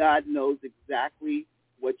 sometimes God knows exactly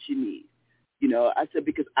what you need. I said,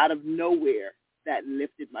 because out of nowhere that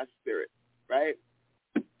lifted my spirit, right?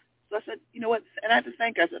 So I said, you know what? And I had to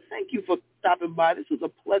thank her. I said, thank you for stopping by. This was a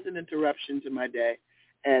pleasant interruption to my day,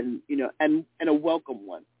 and and a welcome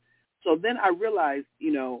one. So then I realized,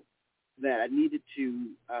 that I needed to.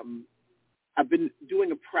 I've been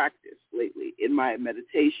doing a practice lately in my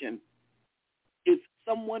meditation. If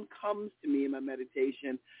someone comes to me in my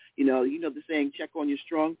meditation, the saying, check on your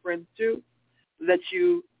strong friends too, that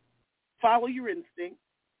you follow your instinct,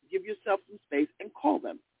 give yourself some space, and call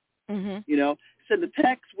them. Mm-hmm. Send a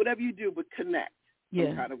text, whatever you do, but connect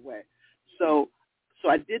some kind of way. So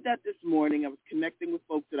I did that this morning. I was connecting with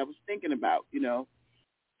folks that I was thinking about,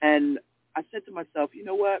 and I said to myself, you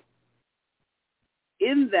know what?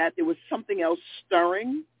 In that, there was something else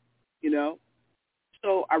stirring,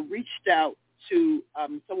 So I reached out to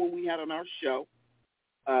someone we had on our show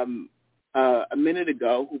a minute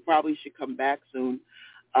ago, who probably should come back soon,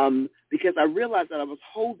 because I realized that I was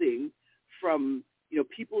holding from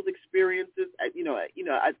people's experiences. I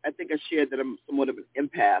think I shared that I'm somewhat of an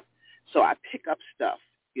empath, so I pick up stuff,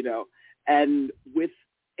 and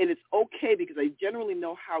it's okay because I generally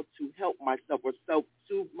know how to help myself or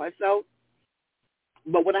self-soothe myself.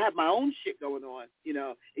 But when I have my own shit going on,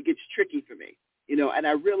 it gets tricky for me, and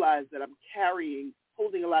I realize that I'm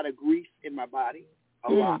holding a lot of grief in my body,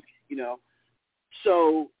 a lot,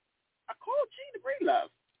 So I called Gina Breedlove,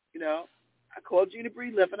 I called Gina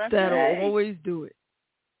Breedlove, and I said, hey. That'll always do it.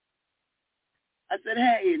 I said,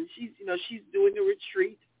 hey, and she's doing a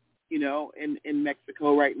retreat, in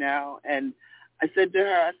Mexico right now. And I said to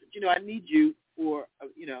her, I need you for,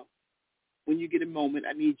 when you get a moment,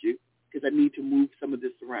 I need you. Because I need to move some of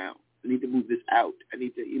this around. I need to move this out. I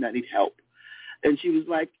need help. And she was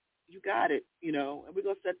like, you got it, and we're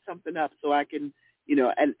going to set something up so I can,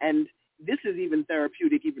 and this is even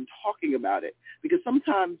therapeutic, even talking about it. Because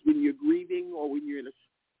sometimes when you're grieving or when you're in a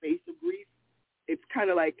space of grief, it's kind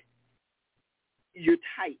of like you're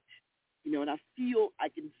tight, and I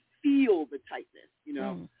can feel the tightness,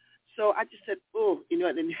 So I just said,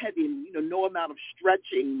 and heavy, and, no amount of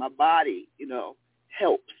stretching my body,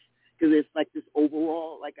 helps. Because it's like this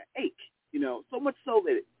overall, like an ache, so much so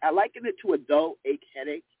that I liken it to a dull ache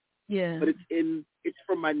headache. Yeah. But it's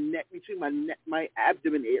from my neck, between my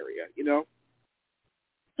abdomen area, So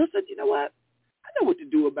I said, you know what? I know what to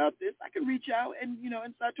do about this. I can reach out and,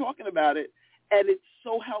 and start talking about it. And it's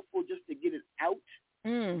so helpful just to get it out,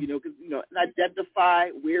 because, and identify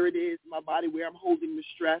where it is in my body, where I'm holding the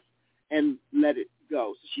stress, and let it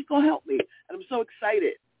go. So she's going to help me. And I'm so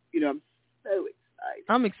excited. I'm so excited.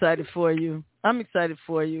 I'm excited for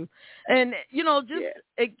you. And,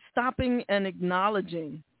 stopping and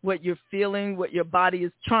acknowledging what you're feeling, what your body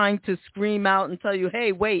is trying to scream out and tell you,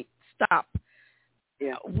 hey, wait, stop.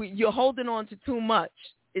 Yeah. You're holding on to too much.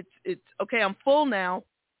 It's okay, I'm full now.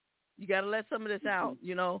 You got to let some of this out,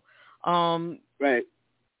 Right.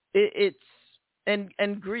 It's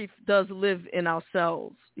and grief does live in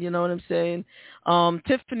ourselves. You know what I'm saying?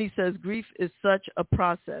 Tiffany says grief is such a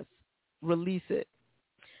process. Release it.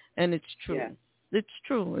 And it's true. Yeah. It's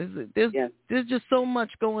true. There's just so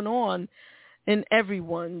much going on in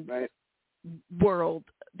everyone's world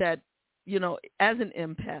that, as an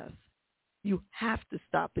empath, you have to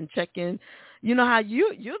stop and check in. You know how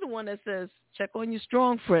you're the one that says, check on your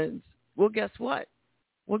strong friends. Well, guess what?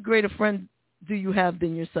 What greater friend do you have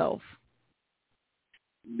than yourself?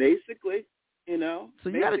 Basically, So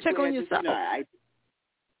you got to check on yourself.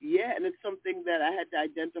 Yeah, and it's something that I had to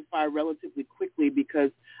identify relatively quickly because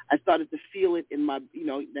I started to feel it in my,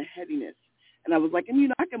 the heaviness. And I was like,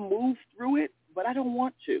 and, I can move through it, but I don't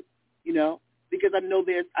want to, because I know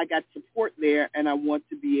I got support there and I want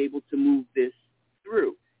to be able to move this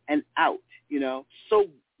through and out, so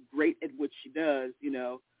great at what she does,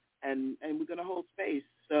 and we're going to hold space.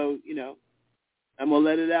 So, I'm going to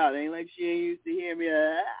let it out. It ain't like she ain't used to hear me.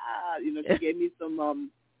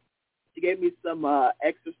 She gave me some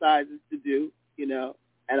exercises to do,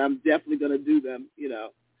 and I'm definitely going to do them,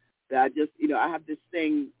 that I just, I have this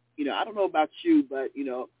thing, I don't know about you, but,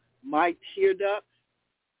 my tear ducts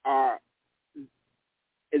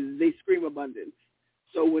they scream abundance.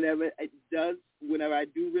 So whenever I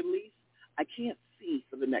do release, I can't see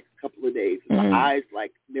for the next couple of days. My eyes,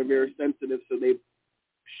 they're very sensitive, so they,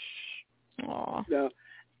 so,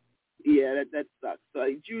 yeah, that sucks. So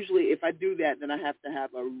it's usually if I do that, then I have to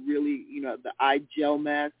have a really, the eye gel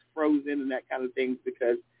mask frozen and that kind of thing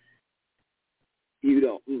because you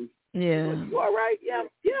don't, Yeah. You all right? Yeah, I'm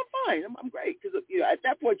fine. I'm great. Because at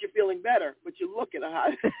that point you're feeling better, but you're looking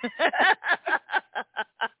hot.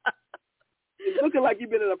 It's looking like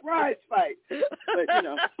you've been in a prize fight. But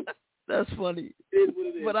that's funny. It is what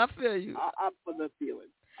it is. But I feel you. I'll opt for the feeling.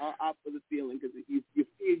 Because you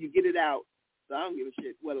feel, you get it out. So I don't give a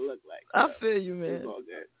shit what it looks like. I feel you, man. It's all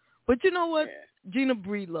good. But you know what, Gina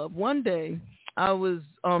Breedlove, one day I was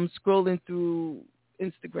scrolling through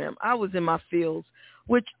Instagram. I was in my feels,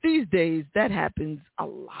 which these days that happens a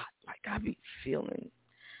lot. Like I be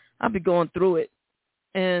going through it.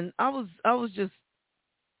 And I was just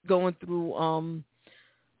going through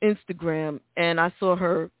Instagram and I saw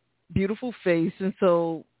her beautiful face, and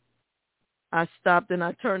so I stopped and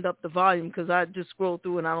I turned up the volume because I just scroll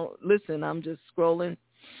through and I don't listen. I'm just scrolling.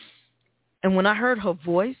 And when I heard her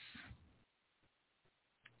voice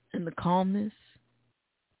and the calmness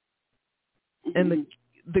and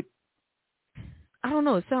the I don't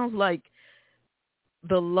know, it sounds like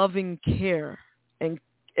the loving care and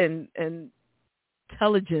intelligence,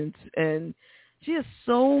 and she has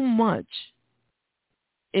so much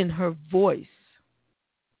in her voice.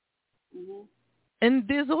 Mm-hmm. And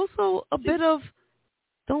there's also a bit of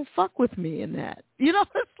don't fuck with me in that. It's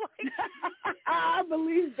like I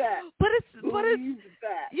believe that. But it's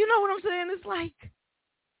that. You know what I'm saying? It's like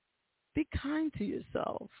be kind to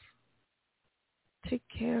yourself. Take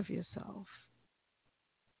care of yourself.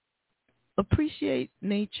 Appreciate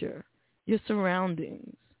nature, your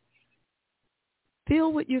surroundings.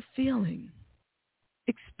 Feel what you're feeling.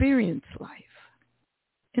 Experience life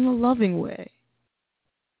in a loving way.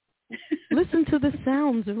 Listen to the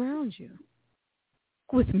sounds around you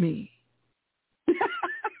with me.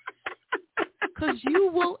 Because you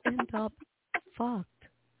will end up fucked.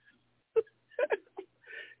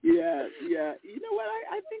 Yeah. You know what?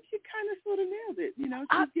 I think you kind of sort of nailed it.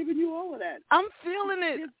 She's giving you all of that. I'm feeling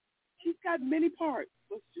it. She's got many parts.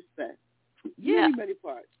 Let's just say. Yeah. Many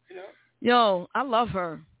parts, Yo, I love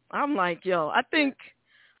her. I'm like, I think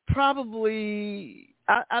probably,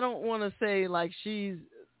 I don't want to say like she's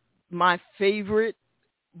my favorite,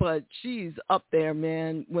 but she's up there,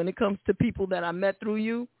 man. When it comes to people that I met through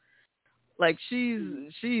you, like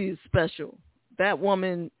she's special. That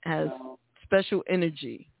woman has special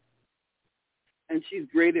energy. And she's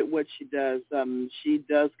great at what she does. She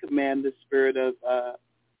does command the spirit of,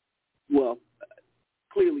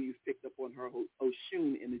 clearly you've picked up on her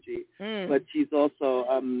Oshun energy, but she's also,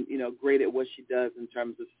 great at what she does in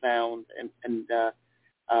terms of sound and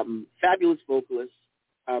fabulous vocalist,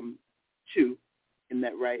 too, in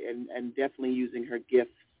that right, and definitely using her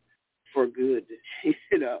gifts for good,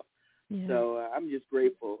 Yeah. So I'm just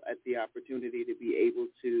grateful at the opportunity to be able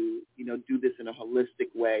to, do this in a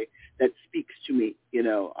holistic way that speaks to me,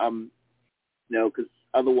 because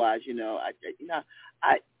otherwise,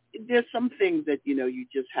 there's some things that, you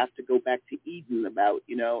just have to go back to Eden about,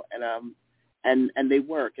 and they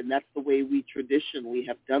work. And that's the way we traditionally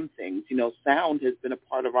have done things. Sound has been a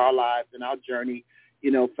part of our lives and our journey,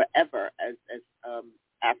 forever as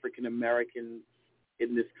African Americans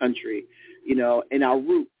in this country, in our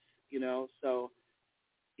roots, so,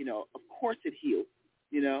 of course it heals,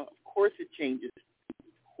 of course it changes. Of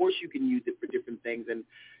course you can use it for different things. And,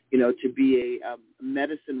 to be a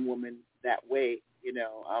medicine woman that way, in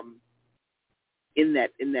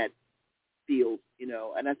that field,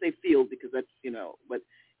 and I say field because that's, but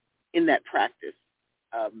in that practice,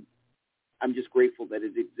 I'm just grateful that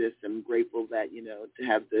it exists. I'm grateful that, to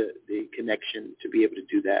have the connection to be able to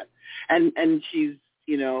do that. And she's,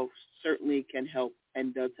 certainly can help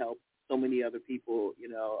and does help so many other people,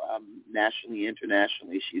 nationally,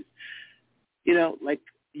 internationally. She's, like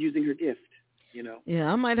using her gift,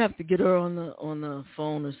 Yeah, I might have to get her on the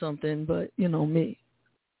phone or something, but me,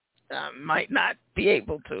 I might not be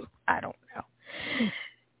able to. I don't know.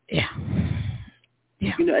 Yeah.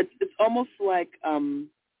 It's almost like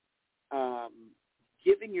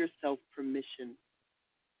giving yourself permission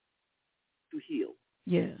to heal.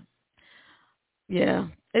 Yeah.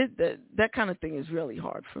 That kind of thing is really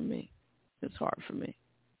hard for me. It's hard for me.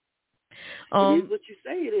 It is what you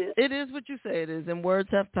say it is. It is what you say it is, and words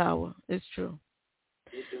have power. It's true.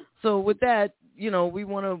 So with that, we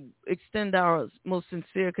want to extend our most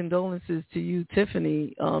sincere condolences to you,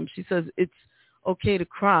 Tiffany. She says, it's okay to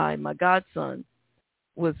cry. My godson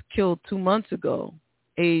was killed 2 months ago,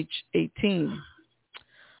 age 18.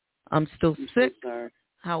 I'm still sick. So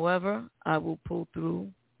however, I will pull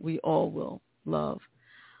through. We all will. Love.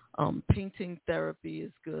 Painting therapy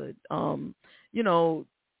is good.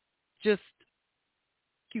 Just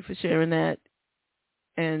thank you for sharing that.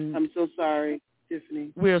 And I'm so sorry,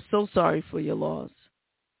 Tiffany. We're so sorry for your loss.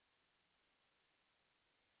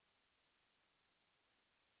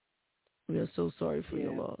 We are so sorry for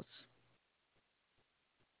your loss.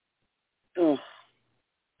 Oh,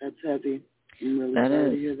 that's heavy. I'm really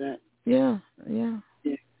sorry to hear that. Yeah. Yeah.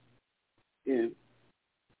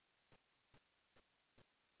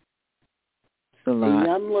 It's a lot.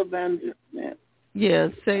 Yamla Van, man. Yeah,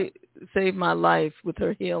 save my life with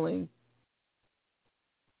her healing.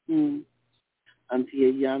 Auntie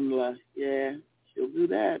Yamla, yeah, she'll do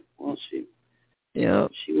that, won't she? Yeah.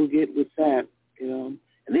 She will get with that, And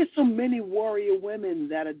there's so many warrior women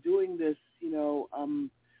that are doing this,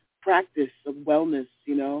 practice of wellness,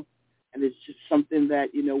 and it's just something that,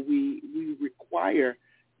 we require.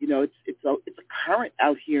 It's a current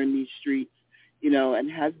out here in these streets,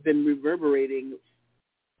 and has been reverberating,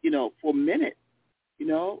 for a minute,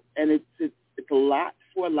 and it's a lot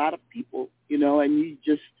for a lot of people, and you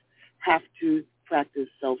just have to practice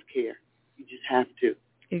self-care. You just have to.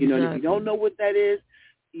 Exactly. And if you don't know what that is,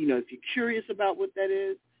 if you're curious about what that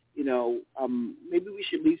is, maybe we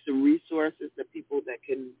should leave some resources that people that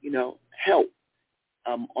can, help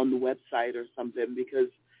on the website or something, because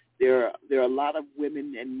there are a lot of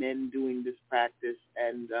women and men doing this practice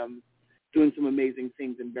and doing some amazing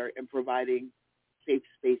things and providing safe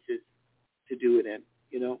spaces to do it in,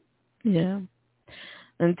 Yeah.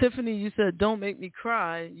 And Tiffany, you said, don't make me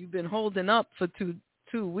cry. You've been holding up for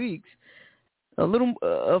two weeks.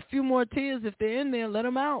 A few more tears, if they're in there, let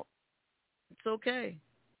them out. It's okay.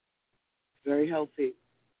 Very healthy.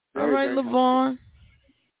 All right, LaVonne.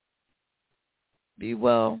 Be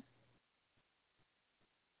well.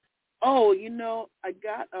 Oh, I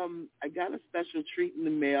got a special treat in the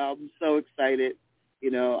mail. I'm so excited.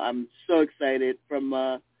 I'm so excited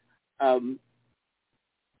from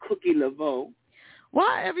Cookie Laveau.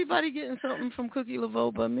 Why everybody getting something from Cookie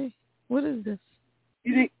Laveau but me? What is this?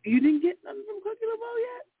 You didn't get nothing from Cookie Laveau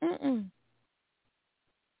yet? Mm-mm.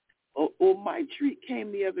 Well, my treat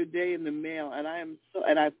came the other day in the mail, and I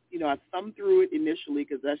thumbed through it initially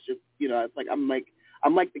because that's just, it's like I'm like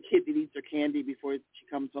the kid that eats her candy before she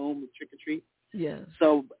comes home with trick or treat. Yeah.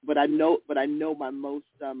 So, but I know my most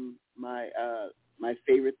my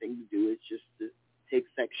favorite thing to do is just to take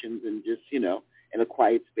sections and just in a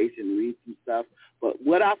quiet space and read some stuff. But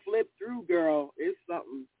what I flipped through, girl, is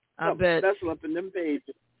something bet. special up in them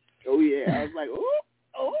pages. Oh yeah, I was like, oh,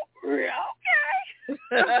 okay.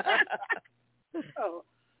 So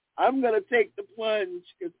I'm gonna take the plunge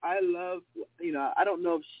because I love, I don't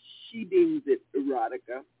know if she deems it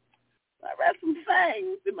erotica. I read some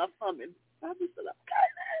things in my thumbing. I just said,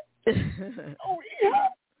 okay, oh yeah,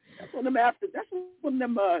 that's one of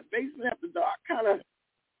them basement after dark kind of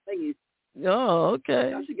thingies. Oh,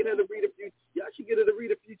 okay. Y'all should get her to read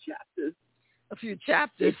a few chapters. A few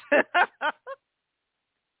chapters.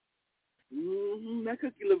 That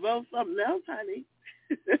Cookie Laveau something else, honey.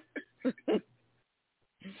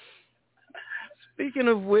 Speaking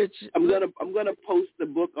of which, I'm gonna post the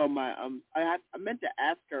book on my I meant to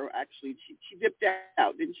ask her actually. She dipped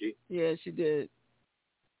out, didn't she? Yeah, she did.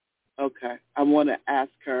 Okay, I want to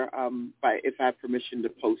ask her if I have permission to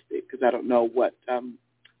post it because I don't know what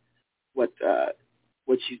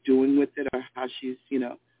she's doing with it or how she's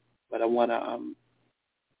but I want to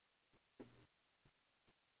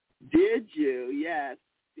Did you? Yes.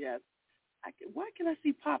 Why can I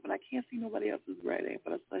see Pop and I can't see nobody else's writing,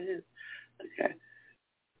 but I saw his. Okay.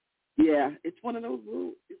 Yeah, it's one of those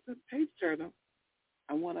rules. It's a page turner.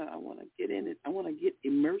 I wanna get in it. I wanna get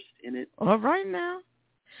immersed in it. All right now.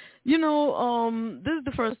 This is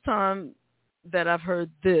the first time that I've heard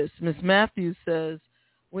this. Miss Matthews says,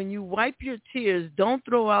 when you wipe your tears, don't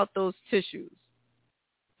throw out those tissues.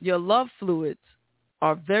 Your love fluids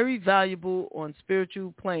are very valuable on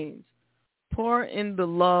spiritual planes. Pour in the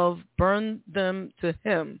love, burn them to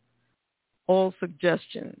him. All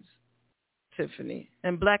suggestions, Tiffany.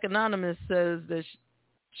 And Black Anonymous says that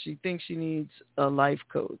she thinks she needs a life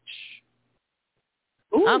coach.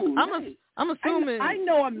 Ooh, nice. I'm assuming I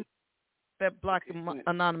know I'm that Black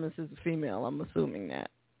Anonymous is a female. I'm assuming that.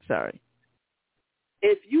 Sorry.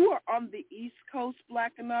 If you are on the East Coast,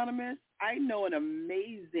 Black Anonymous, I know an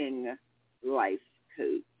amazing life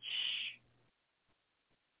coach.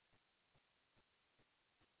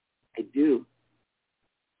 I do.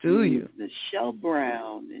 Do you? Michelle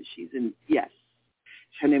Brown, and she's in, yes.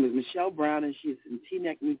 Her name is Michelle Brown, and she's in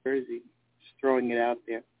Teaneck, New Jersey. Just throwing it out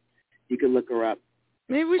there. You can look her up.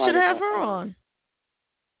 Maybe we should have her on.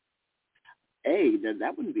 Hey,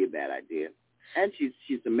 that wouldn't be a bad idea. And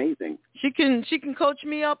she's amazing. She can coach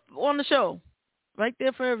me up on the show. Right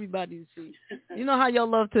there for everybody to see. You know how y'all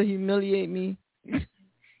love to humiliate me?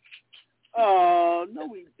 Oh, no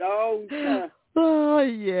we don't. Oh,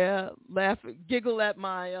 yeah. Laugh, giggle at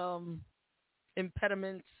my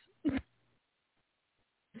impediments.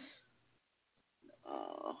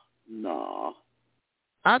 No.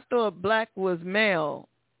 I thought black was male.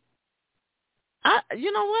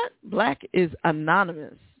 You know what? Black is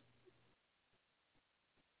anonymous.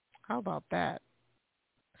 How about that?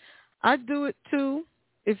 I'd do it too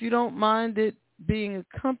if you don't mind it being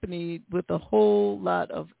accompanied with a whole lot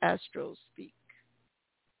of Astro speak.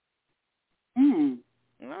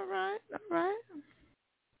 All right.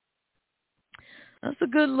 That's a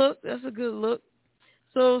good look.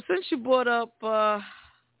 So since you brought up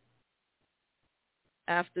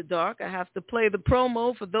After Dark, I have to play the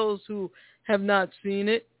promo for those who have not seen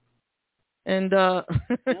it. And All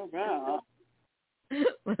right.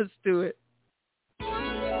 Let's do it.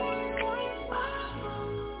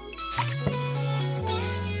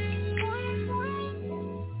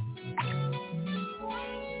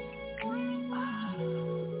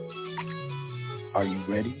 Are you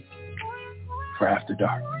ready for After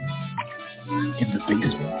Dark? In the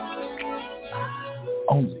basement.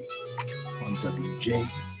 Only on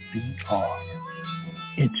WJBR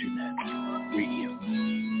Internet Radio.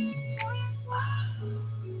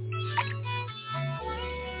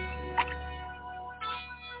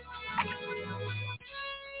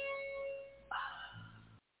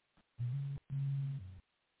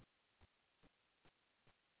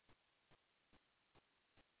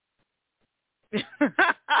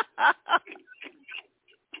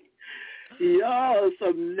 Y'all,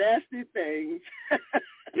 some nasty things.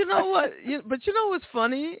 You know what? But you know what's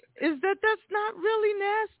funny is that that's not really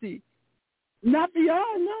nasty. Not for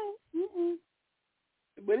y'all, no. Mm-mm.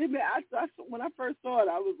 But when I first saw it,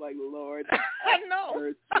 I was like, Lord, I know.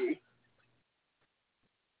 Mercy.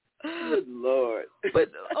 Good Lord.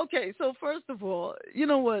 But okay, so first of all, you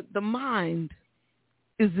know what? The mind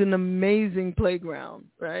is an amazing playground,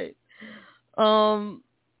 right?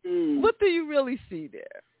 What do you really see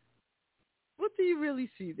there?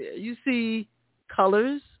 You see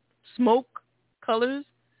colors, smoke colors.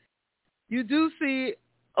 You do see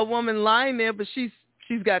a woman lying there, but she's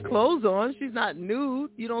got clothes on. She's not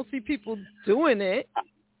nude. You don't see people doing it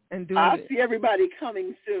and doing I'll it. see everybody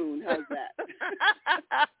coming soon. How's that?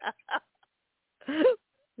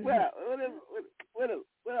 Well, what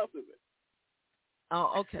else is it?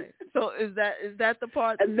 Oh, okay. So is that the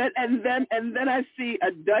part? And then I see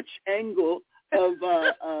a Dutch angle of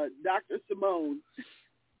Dr. Simone.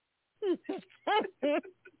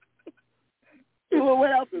 Well,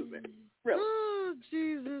 what else is it? Really? Oh,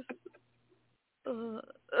 Jesus.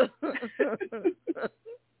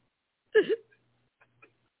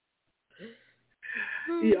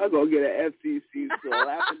 Y'all gonna get an FCC score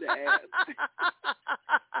after the ass.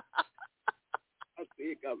 I see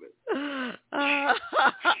it coming.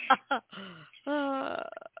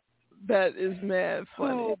 That is mad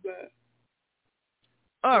funny. Oh, man.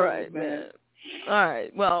 All right, man. All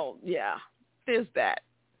right. Well, yeah. There's that.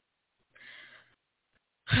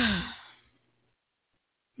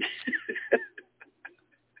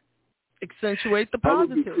 Accentuate the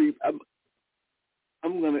positive.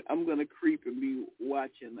 I'm gonna creep and be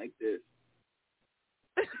watching like this.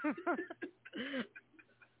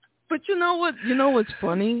 But you know what? You know what's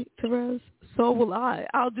funny, Terez? So will I.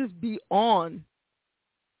 I'll just be on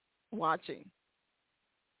watching.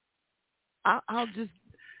 I'll just.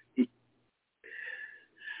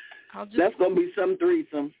 That's gonna be some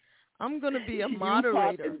threesome. I'm gonna be a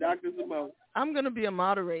moderator. You, Pop, and Dr. Simone. I'm gonna be a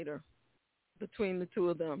moderator between the two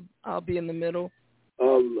of them. I'll be in the middle.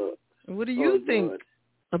 Oh look. What do you think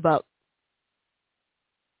about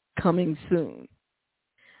coming soon?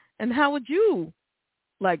 And how would you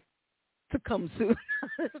like to come soon?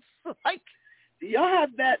 Like, do y'all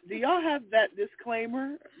have that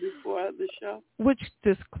disclaimer before the show? Which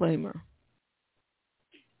disclaimer?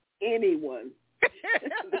 Anyone.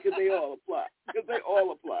 Because they all apply.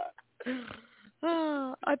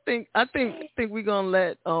 I think we're gonna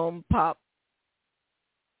let Pop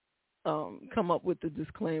come up with the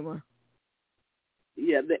disclaimer.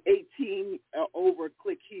 Yeah, the 18 over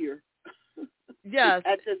click here. Yes.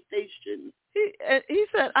 Attestation. He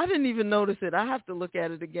said, I didn't even notice it. I have to look at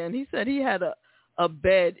it again. He said he had a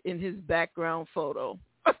bed in his background photo.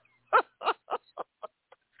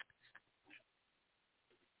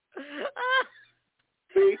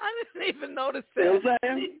 See? I didn't even notice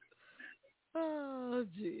that. Oh,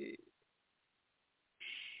 gee.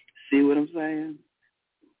 See what I'm saying?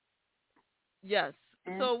 Yes.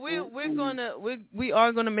 So we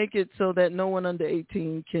are gonna make it so that no one under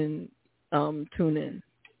 18 can tune in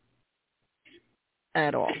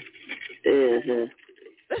at all. Mm-hmm.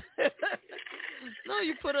 No,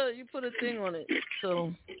 you put a thing on it.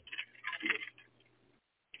 So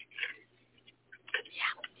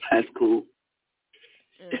that's cool.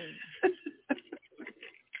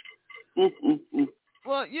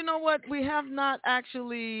 you know what? We have not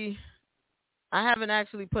actually. I haven't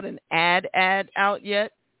actually put an ad out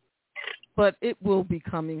yet, but it will be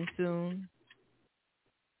coming soon.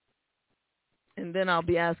 And then I'll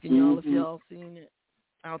be asking y'all if y'all seen it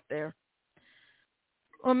out there.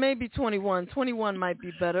 Or maybe 21. 21 might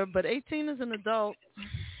be better, but 18 is an adult.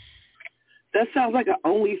 That sounds like an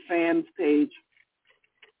OnlyFans page.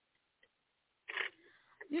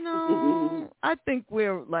 You know, I think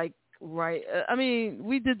we're like right. I mean,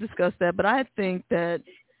 we did discuss that, but I think that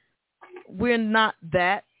we're not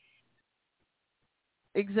that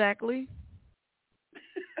exactly.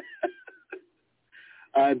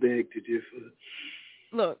 I beg to differ.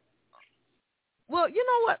 Look, well, you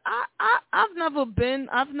know what?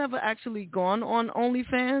 I've never actually gone on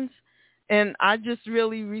OnlyFans, and I just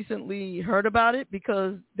really recently heard about it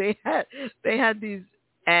because they had these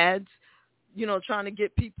ads, you know, trying to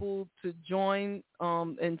get people to join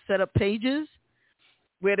and set up pages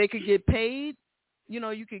where they could get paid. You know,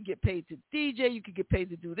 you could get paid to DJ, you could get paid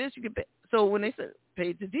to do this, you could pay. So when they said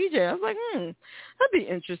paid to DJ, I was like, that'd be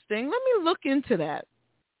interesting. Let me look into that.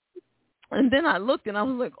 And then I looked and I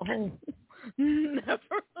was like, oh,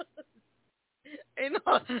 never.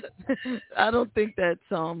 I don't think that's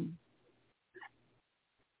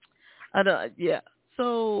I don't. Yeah.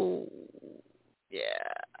 So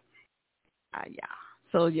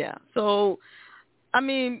yeah. So I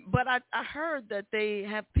mean, but I heard that they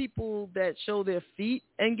have people that show their feet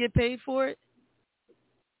and get paid for it.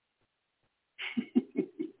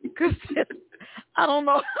 Cause I don't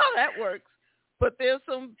know how that works, but there's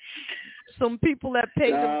some people that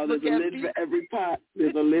pay to look at feet. For every pot.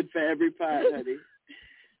 There's a lid for every pot, honey.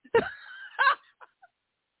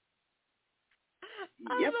 I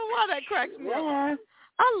don't know why that cracks me up.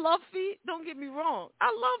 I love feet. Don't get me wrong. I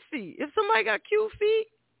love feet. If somebody got cute feet,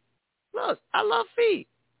 look, I love feet.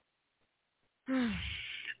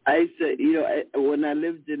 I used to, you know, when I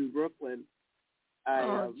lived in Brooklyn,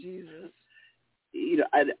 Jesus. You know,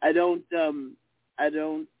 I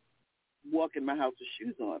don't walk in my house with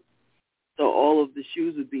shoes on. So all of the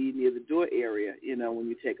shoes would be near the door area, you know, when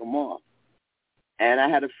you take them off. And I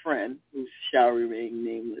had a friend whose shall remain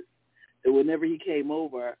nameless. And whenever he came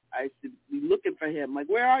over, I used to be looking for him, like,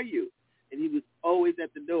 where are you? And he was always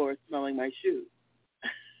at the door smelling my shoes.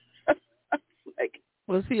 Like,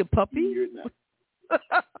 was he a puppy?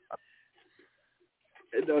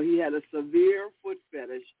 No, he had a severe foot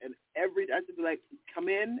fetish, and I should be like, come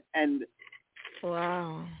in, and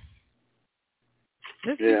wow.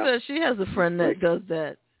 Misty says she has a friend that does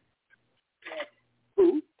that.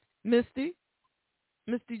 Who? Misty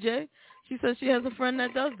J. She says she has a friend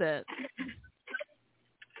that does that.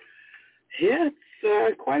 Yeah,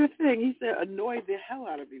 it's quite a thing. He said annoyed the hell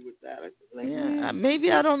out of me with that. I was like,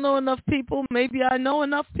 maybe I don't know enough people. Maybe I know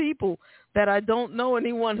enough people that I don't know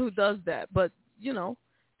anyone who does that. But, you know,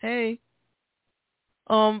 hey.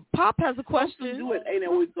 Pop has a question. Do it. Ain't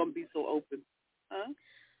always going to be so open. Huh?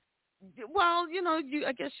 Well, you know,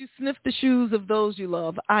 I guess you sniff the shoes of those you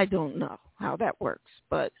love. I don't know how that works.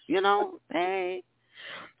 But, you know, hey.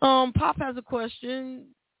 Pop has a question.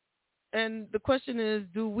 And the question is,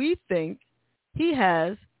 do we think he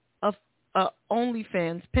has a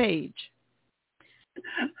OnlyFans page?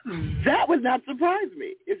 That would not surprise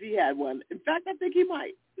me if he had one. In fact, I think he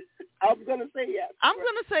might. I'm going to say yes. I'm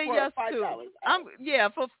going to say yes too. I'll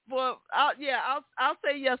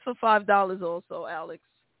say yes for $5 also, Alex.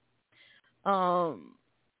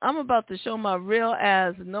 I'm about to show my real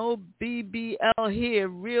ass. No BBL here.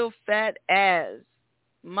 Real fat ass.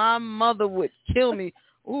 My mother would kill me.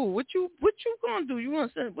 Ooh, what you gonna do? You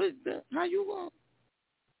want to say how you going?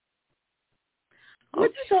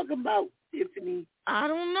 What you talking about, Tiffany? I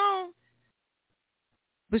don't know.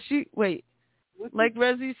 But like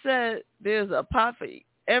Rezzy said, there's a pot for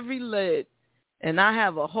every lid, and I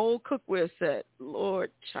have a whole cookware set.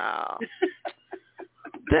 Lord, child.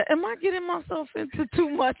 Am I getting myself into too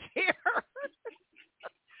much here?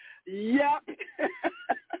 Yep.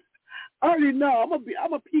 I already know. I'm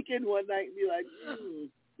gonna peek in one night and be like,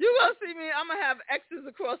 You gonna see me? I'm gonna have X's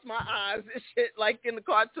across my eyes and shit, like in the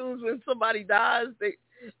cartoons when somebody dies, they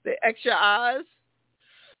X your eyes.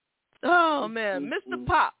 Oh man, Mr.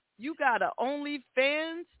 Pop, you got a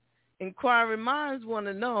OnlyFans? Inquiring minds want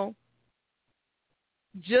to know.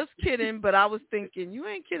 Just kidding, but I was thinking, you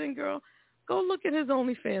ain't kidding, girl. Go look at his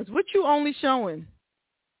OnlyFans. What you only showing?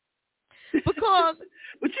 Because,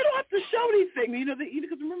 but you don't have to show anything. You know,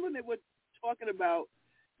 because remember when they were talking about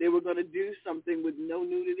they were going to do something with no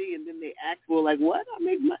nudity, and then they asked, well, like, what?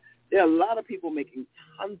 There are a lot of people making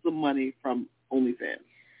tons of money from OnlyFans.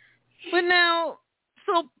 But now,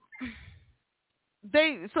 so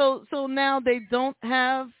now they don't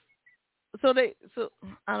have. So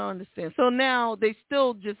I don't understand. So now they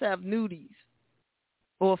still just have nudies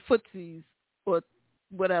or footsies or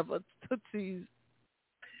whatever tootsies.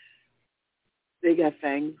 They got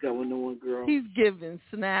things going on, girl. He's giving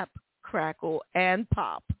snap, crackle, and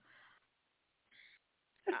pop.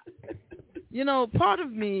 Part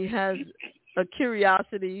of me has a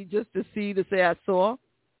curiosity just to see, to say I saw.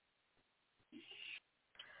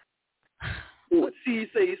 What? See, you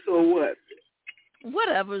say you saw what?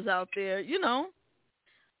 Whatever's out there,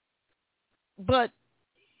 But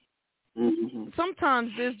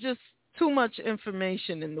sometimes there's just too much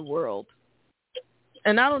information in the world.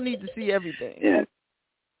 And I don't need to see everything. Yeah.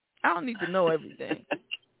 I don't need to know everything.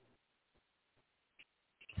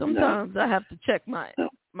 Sometimes I have to check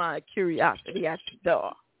my curiosity at the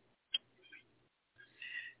door.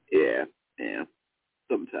 Yeah.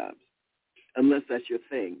 Sometimes. Unless that's your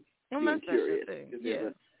thing. Unless that's your thing, yeah.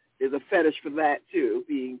 There's a fetish for that, too,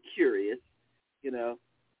 being curious,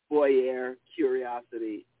 voyeur,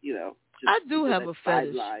 curiosity, I do have a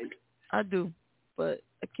fetish. Sideline. I do, but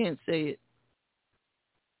I can't say it.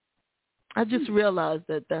 I just realized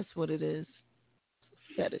that that's what it is.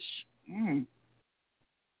 Fetish. And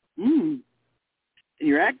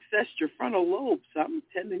you're accessed your frontal lobe, so I'm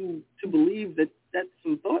tending to believe that that's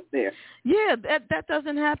some thought there. Yeah, that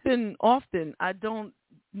doesn't happen often. I don't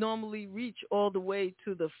normally reach all the way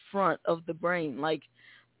to the front of the brain. Like,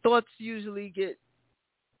 thoughts usually get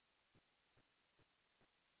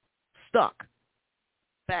stuck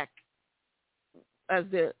back as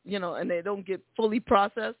they're, and they don't get fully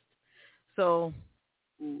processed. So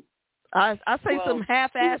I say some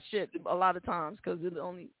half-ass shit a lot of times because it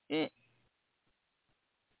only.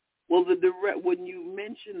 Well, when you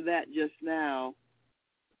mentioned that just now,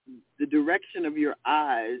 the direction of your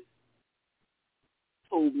eyes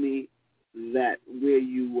told me that where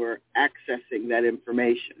you were accessing that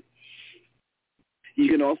information. You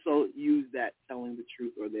can also use that telling the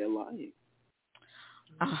truth or they're lying.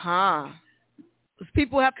 Because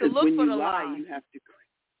people have to look for the lie. You have to.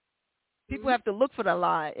 People have to look for the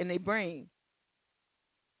lie in their brain.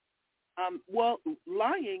 Well,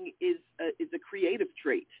 lying is a creative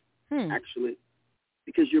trait, actually,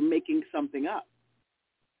 because you're making something up.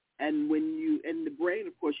 And in the brain,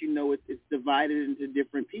 of course, it's divided into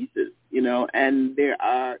different pieces, and there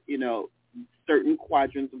are, certain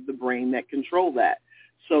quadrants of the brain that control that.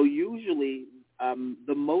 So usually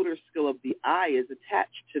the motor skill of the eye is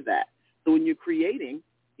attached to that. So when you're creating,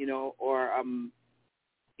 you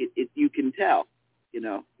can tell,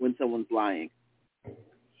 when someone's lying.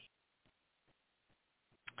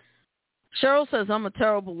 Cheryl says I'm a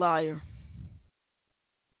terrible liar.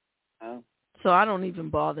 Oh. So I don't even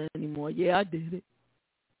bother anymore. Yeah, I did it.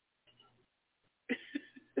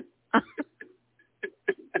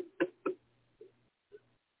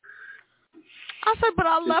 I said, but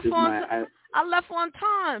I left on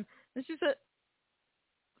time. And she said,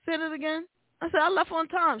 say it again. I said, I left on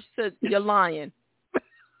time. She said, you're lying.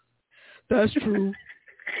 That's true.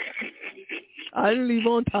 I didn't leave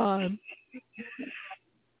on time.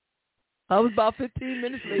 I was about 15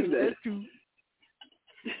 minutes late. That's true.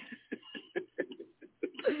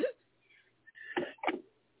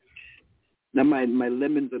 Now my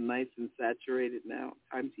lemons are nice and saturated now.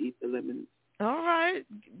 Time to eat the lemons. All right.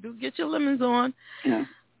 Do get your lemons on. Yeah.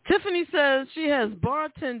 Tiffany says she has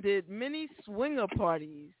bartended many swinger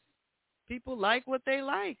parties. People like what they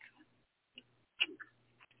like.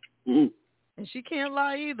 And she can't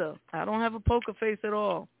lie either. I don't have a poker face at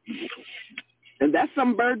all. And that's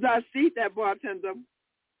some bird's eye seat, that bartender.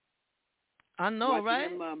 I know, watching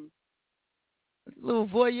right? Them, a little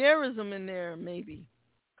voyeurism in there, maybe.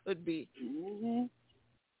 Could be.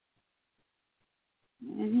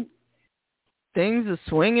 Things are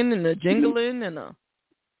swinging and a jingling and a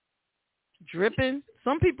dripping.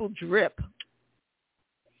 Some people drip.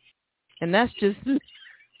 And that's just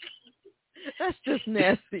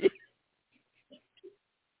nasty.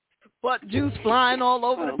 Butt juice flying all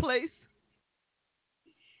over the place.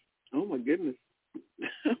 Oh my goodness.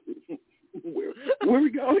 Where are we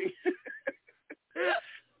going?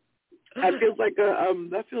 That feels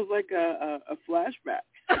like a flashback.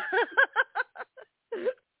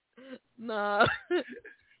 Nah.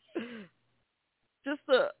 Just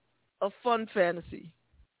a fun fantasy.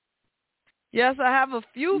 Yes, I have a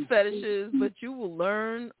few fetishes, but you will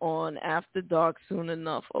learn on After Dark soon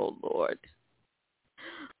enough. Oh, Lord.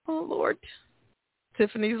 Oh, Lord.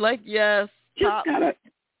 Tiffany's like, yes. I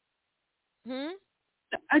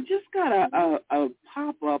just got a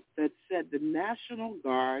pop-up that said the National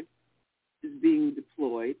Guard is being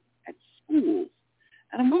deployed at schools.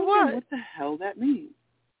 And I'm wondering what the hell that means.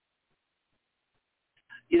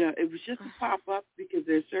 It was just a pop-up because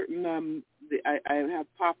there's certain, I have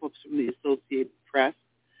pop-ups from the Associated Press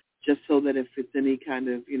just so that if it's any kind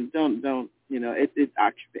of, it's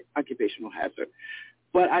occupational hazard.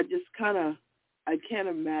 But I can't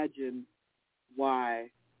imagine why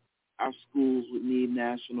our schools would need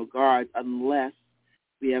National Guards unless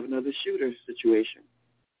we have another shooter situation.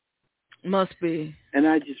 Must be. And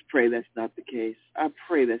I just pray that's not the case. I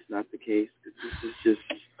pray that's not the case because this is just,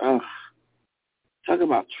 talk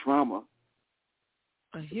about trauma.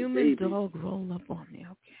 A human dog roll up on me.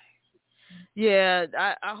 Okay. Yeah,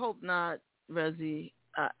 I hope not, Rezzy.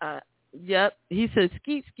 Yep. He says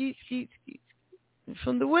skeet, skeet, skeet, skeet.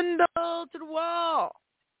 From the window to the wall.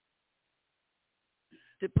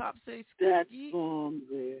 Did Pop say skeet? That song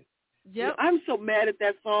there. Yep. I'm so mad at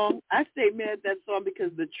that song. I stay mad at that song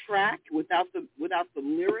because the track without the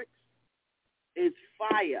lyrics is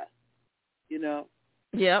fire.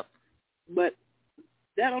 Yep. But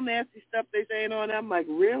that old nasty stuff they saying on, I'm like,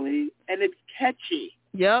 really? And it's catchy.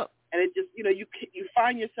 Yep. And it just, you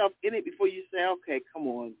find yourself in it before you say, okay, come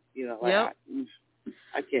on. Yep.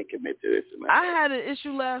 I can't commit to this. I had an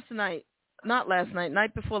issue night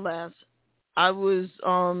before last. I was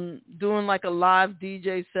doing like a live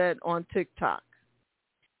DJ set on TikTok.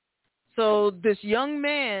 So this young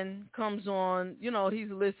man comes on,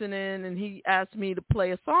 he's listening, and he asked me to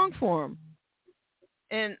play a song for him.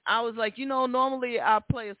 And I was like, normally I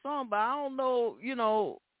play a song, but I don't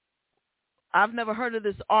know, I've never heard of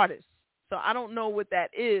this artist. So I don't know what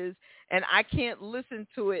that is, and I can't listen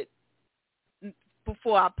to it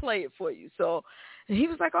before I play it for you. So and he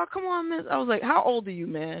was like, oh, come on, miss. I was like, how old are you,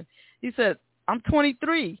 man? He said, I'm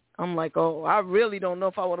 23. I'm like, oh, I really don't know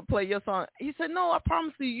if I want to play your song. He said, no, I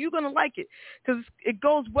promise you, you're going to like it because it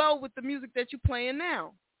goes well with the music that you're playing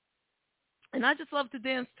now. And I just love to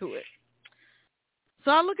dance to it.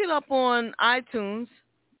 So I look it up on iTunes,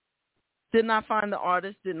 did not find the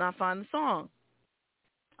artist, did not find the song.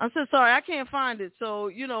 I said, sorry, I can't find it. So,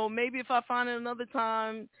 maybe if I find it another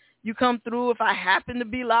time, you come through. If I happen to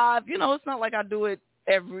be live, it's not like I do it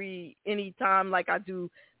any time like I do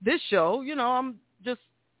this show. I'm just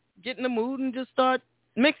get in the mood and just start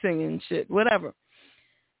mixing and shit, whatever.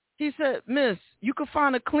 He said, miss, you could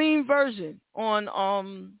find a clean version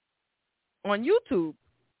on YouTube.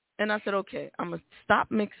 And I said, okay, I'm going to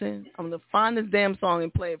stop mixing. I'm going to find this damn song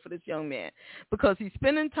and play it for this young man. Because he's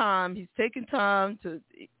spending time, he's taking time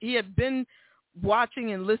he had been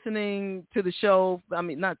watching and listening to the show. I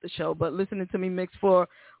mean, not the show, but listening to me mix for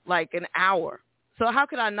like an hour. So how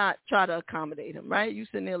could I not try to accommodate him, right? You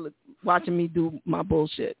sitting there watching me do my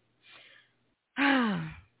bullshit.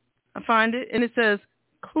 I find it, and it says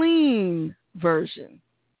clean version.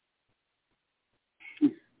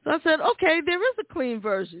 So I said, okay, there is a clean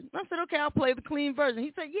version. I said, okay, I'll play the clean version.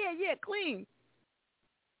 He said, yeah, clean.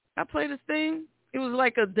 I played this thing. It was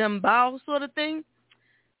like a dembow sort of thing,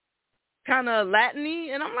 kind of Latin-y.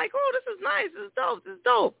 And I'm like, oh, this is nice. This is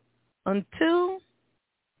dope. Until,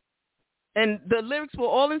 and the lyrics were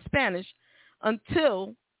all in Spanish,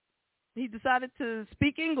 until he decided to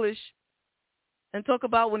speak English and talk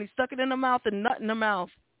about when he stuck it in her mouth and nut in her mouth.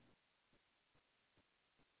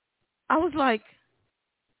 I was like,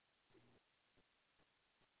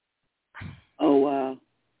 oh, wow.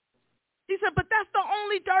 He said, but that's the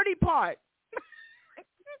only dirty part.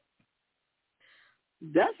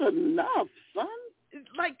 That's enough, son. It's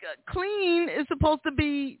like clean is supposed to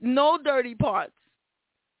be no dirty parts.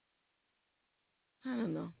 I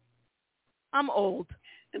don't know. I'm old.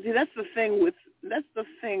 And see, that's the thing with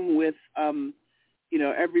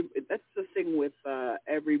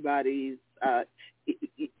everybody's.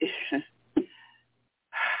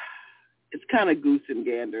 It's kind of goose and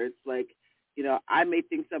gander. It's like, I may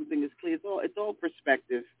think something is clean. It's all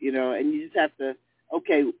perspective, and you just have to,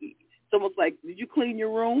 okay, it's almost like, did you clean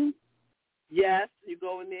your room? Yes. You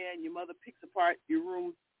go in there and your mother picks apart your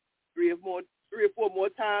room three or four more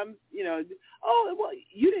times, oh, well,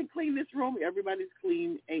 you didn't clean this room. Everybody's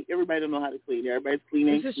clean. Everybody don't know how to clean. Everybody's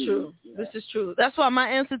clean. This is true. This is true. That's why my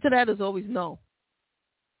answer to that is always no.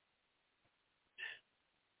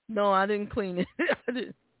 No, I didn't clean it. I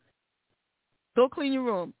didn't. Go clean your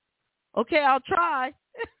room. Okay, I'll try.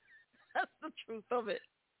 That's the truth of it.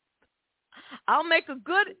 I'll make a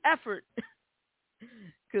good effort.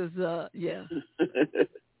 Because, yeah.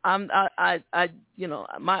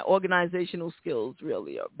 My organizational skills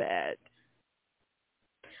really are bad.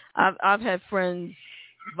 I've had friends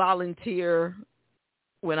volunteer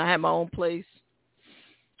when I had my own place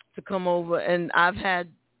to come over, and I've had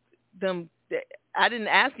them. I didn't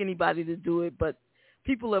ask anybody to do it, but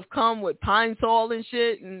people have come with Pine Sol and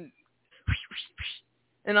shit, and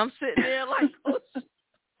I'm sitting there like, oh,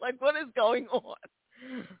 like, what is going on?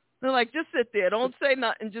 They're like, just sit there. Don't say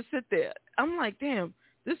nothing. Just sit there. I'm like, damn,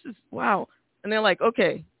 this is, wow. And they're like,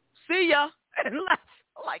 okay, see ya. And left.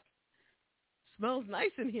 I'm like, smells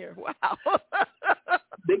nice in here. Wow.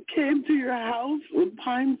 They came to your house with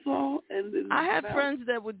Pine Sol? And I had friends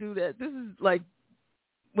that would do that. This is like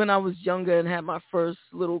when I was younger and had my first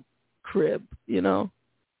little crib, you know.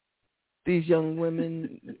 These young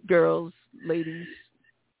women, girls, ladies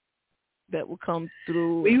that would come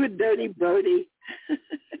through. We were Dirty Birdie.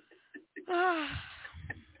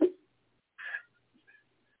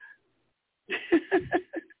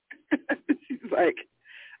 She's like,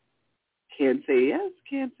 can't say yes,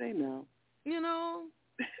 can't say no. You know,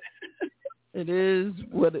 it is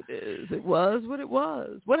what it is. It was what it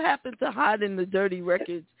was. What happened to hiding the dirty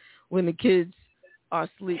records when the kids are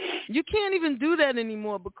asleep? You can't even do that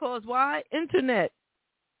anymore because why? Internet.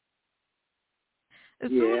 As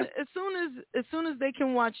soon as they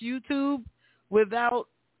can watch YouTube without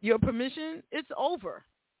your permission, it's over.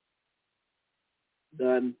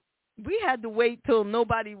 Done. We had to wait till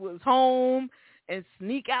nobody was home and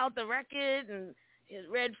sneak out the record and his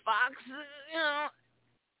Red Fox, you know.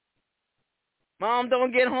 Mom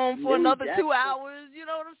don't get home for another 2 hours, you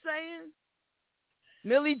know what I'm saying?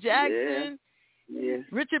 Millie Jackson,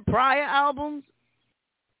 Richard Pryor albums.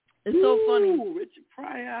 It's so funny. Richard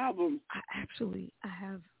Pryor albums. I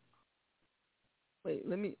have. Wait,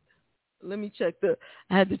 let me check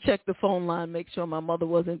I had to check the phone line, make sure my mother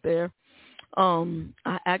wasn't there.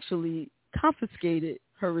 I actually confiscated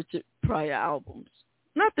her Richard Pryor albums.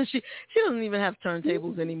 Not that she doesn't even have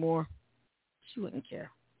turntables anymore. She wouldn't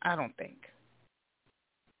care, I don't think.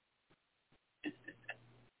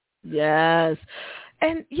 Yes.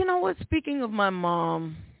 And you know what? Speaking of my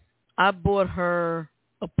mom, I bought her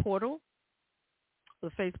a portal, the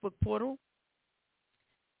Facebook portal.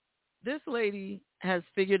 This lady has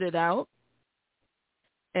figured it out.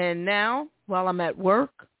 And now, while I'm at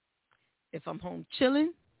work, if I'm home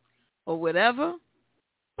chilling or whatever,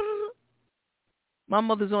 my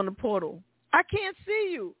mother's on the portal. I can't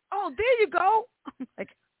see you. Oh, there you go. I'm like,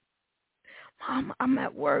 Mom, I'm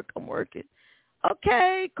at work. I'm working.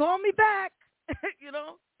 Okay, call me back. You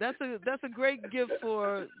know, that's a great gift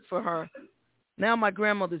for her. Now my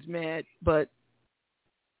grandmother's mad, but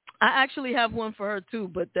I actually have one for her too,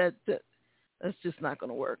 but that's just not going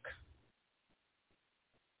to work.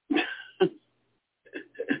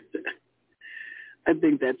 I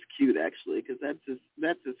think that's cute, actually, because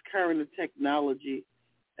that's as current a technology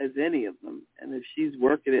as any of them. And if she's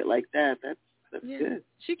working it like that, that's good.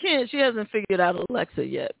 She hasn't figured out Alexa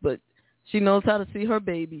yet, but she knows how to see her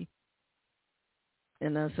baby,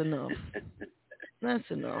 and that's enough. That's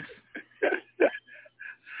enough.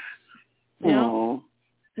 Oh,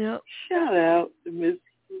 yep. Shout out to Miss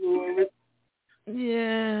Laura.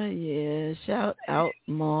 Yeah. Shout out,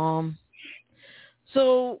 Mom.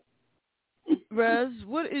 So, Rez,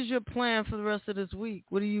 what is your plan for the rest of this week?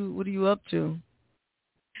 What are you up to?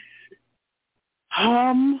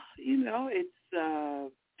 You know, it's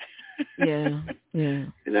yeah.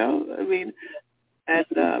 You know, I mean,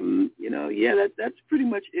 and you know, that's pretty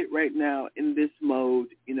much it right now in this mode,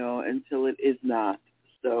 you know, until it is not.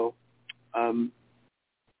 So,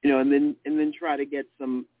 you know, and then try to get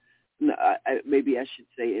some, maybe I should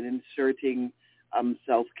say, in inserting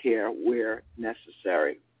self-care where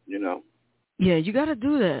necessary, you know. Yeah, you got to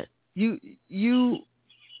do that. You.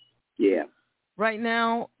 Yeah. Right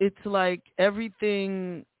now, it's like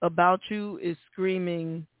everything about you is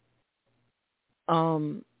screaming,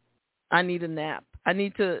 I need a nap. I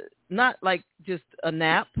need to, not like just a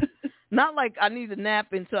nap, not like I need a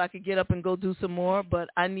nap until I could get up and go do some more, but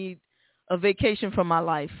I need a vacation from my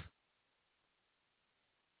life.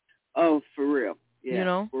 Oh, for real. Yeah, you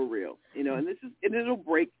know? For real. You know, and it'll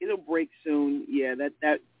break soon. Yeah,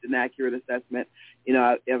 that's an accurate assessment. You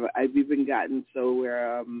know, I've even gotten so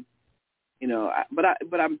where, you know,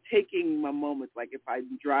 but I'm taking my moments. Like if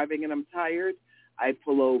I'm driving and I'm tired, I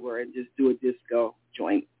pull over and just do a disco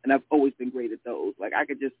joint. And I've always been great at those. Like I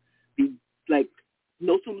could just be like,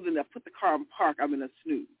 no sooner than I put the car in park, I'm in a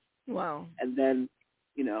snooze. Wow. And then,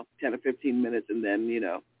 you know, 10 or 15 minutes, and then, you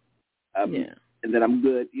know, yeah. And then I'm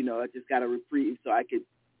good. You know, I just got to reprieve so I could,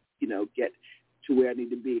 you know, get to where I need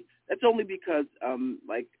to be. That's only because,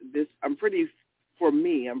 like this, I'm pretty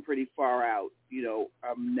far out, you know,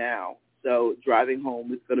 now. So driving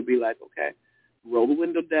home is going to be like, okay, roll the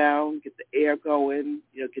window down, get the air going,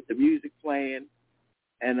 you know, get the music playing,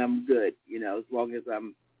 and I'm good, you know, as long as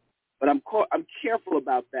I'm careful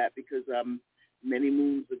about that because many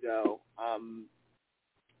moons ago,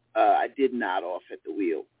 I did nod off at the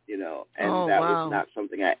wheel, and that was not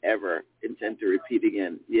something I ever intend to repeat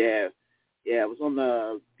again. Yeah, it was on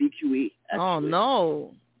the BQE, actually. Oh,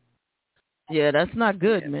 no. Yeah, that's not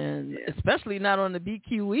good, man. Yeah. Especially not on the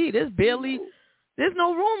BQE. There's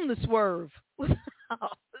no room to swerve.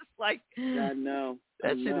 It's like, I know.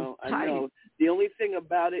 That shit is tight. I know. The only thing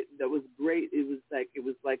about it that was great, it was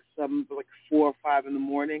like 4 or 5 in the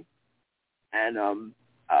morning, and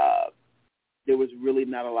there was really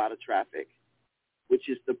not a lot of traffic, which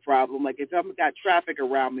is the problem. Like, if I've got traffic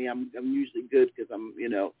around me, I'm usually good because I'm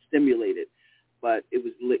stimulated. But it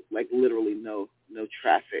was literally no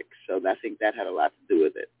traffic, so I think that had a lot to do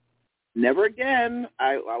with it. Never again.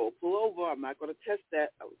 I will pull over. I'm not going to test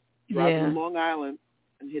that. I was driving to Long Island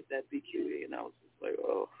and hit that BQE, and I was just like,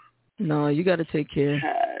 oh. No, you got to take care.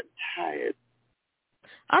 Tired.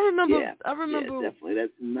 I remember. Yeah, definitely.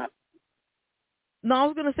 That's not. No, I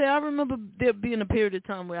was going to say, I remember there being a period of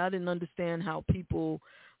time where I didn't understand how people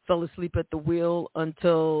fell asleep at the wheel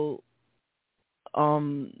until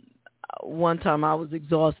one time I was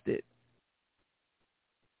exhausted.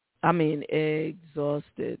 I mean,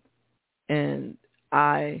 exhausted. And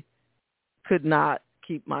I could not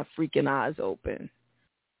keep my freaking eyes open.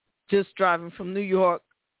 Just driving from New York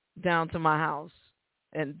down to my house.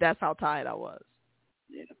 And that's how tired I was.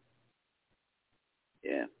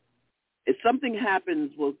 Yeah. If something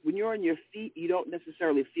happens, well, when you're on your feet, you don't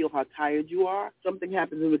necessarily feel how tired you are. Something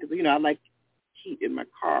happens because, I like heat in my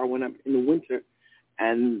car when I'm in the winter.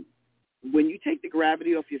 And when you take the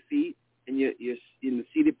gravity off your feet and you're in the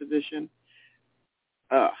seated position,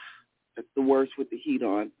 that's the worst with the heat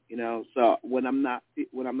on, So when I'm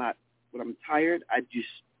tired, I just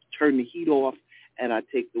turn the heat off and I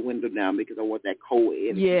take the window down because I want that cold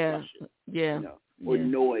air. Or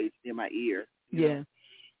noise in my ear. Yeah.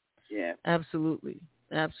 Yeah. Absolutely.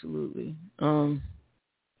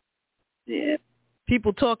 Yeah.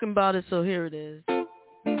 People talking about it, so here it is.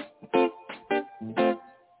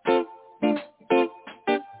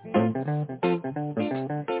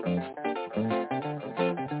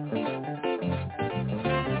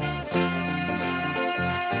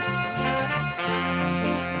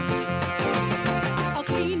 A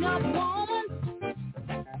clean-up woman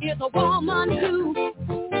is a woman who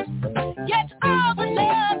gets all the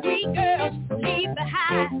love we girls leave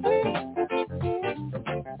behind.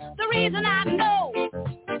 The reason I know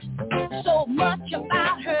so much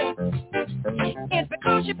about her is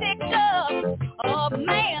because she picked up a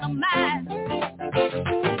man of mine.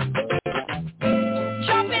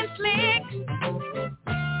 Jumping slick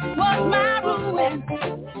was my ruin,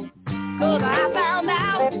 'cause I found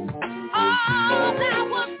out all I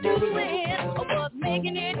was doing was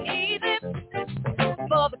making it easy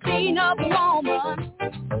for the clean-up woman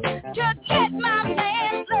to get my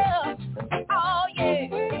man's love. Oh, yeah.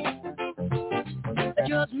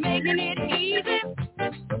 Just making it easy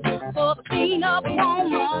for the clean-up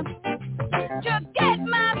woman to get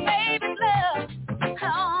my baby's love.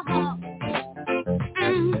 Uh-huh.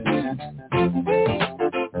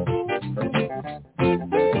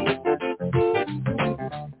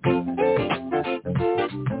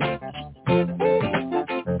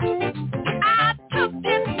 I took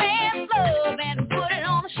this man's love and put it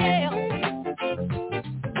on a shelf.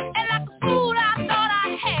 And like a fool, I thought I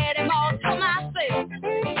had him all to myself.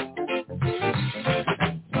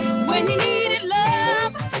 When he needed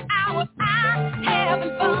love, I was out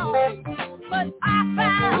having fun. But I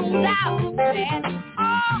found out that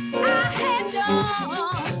all I had done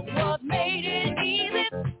was made it easy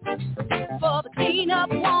for the clean-up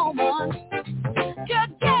woman to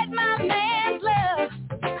get my man's love.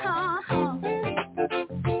 Uh-huh.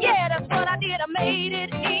 Yeah, that's what I did. I made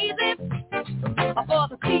it easy for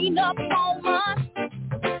the clean-up woman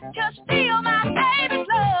to steal my baby's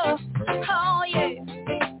love. Oh, yeah.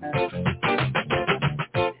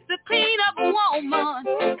 The clean-up woman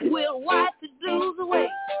will wipe the blues away.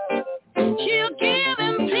 She'll give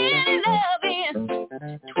him plenty loving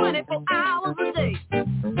 24 hours a day.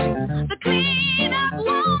 The clean-up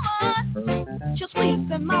woman, she'll sweep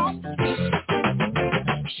him off the street.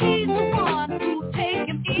 She's the one who take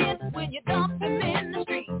him in when you dump him in the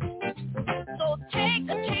street. So take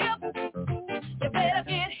a tip, you better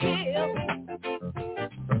get hip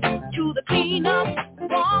to the clean-up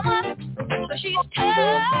woman. So she's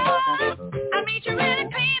tough, I mean she really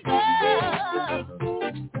cleans up.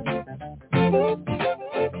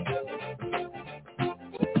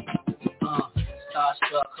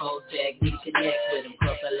 Starstruck, whole tag, need to connect with him,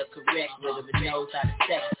 cause I look correct with him and knows how to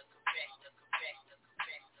sex.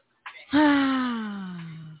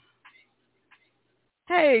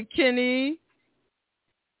 Hey, Kenny.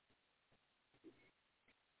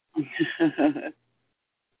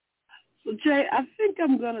 So, Jay, I think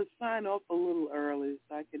I'm going to sign off a little early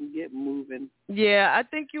so I can get moving. Yeah, I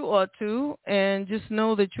think you ought to. And just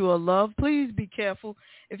know that you are loved. Please be careful.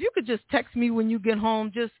 If you could just text me when you get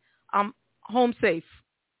home, I'm home safe.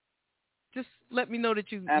 Just let me know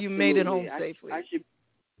that you made it home safely. I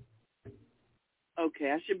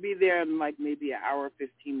should be there in like maybe an hour,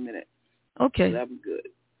 15 minutes. Okay. So I'm good.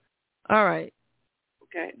 All right.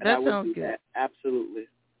 Okay. And that I will sounds do good. That. Absolutely.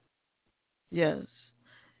 Yes.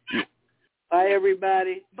 Bye,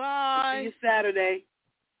 everybody. Bye. See you Saturday.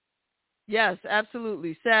 Yes,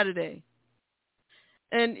 absolutely. Saturday.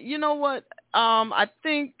 And you know what? I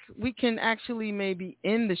think we can actually maybe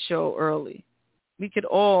end the show early. We could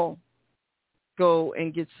all go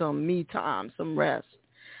and get some me time, some rest.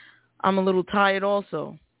 I'm a little tired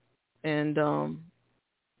also. And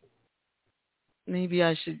maybe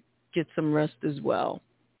I should get some rest as well.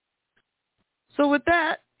 So with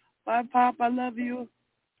that. Bye, Pop. I love you.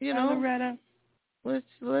 You Bye, know, Loretta. let's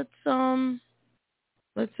end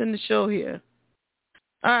the show here.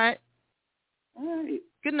 All right. All right.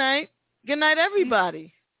 Good night. Good night,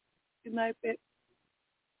 everybody. Good night, Pet.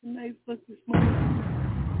 Good night, Fluffy Smooth.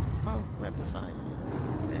 Oh, right beside you.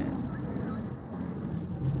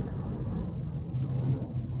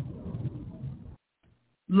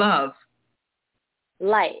 Love.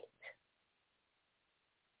 Light.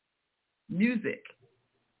 Music.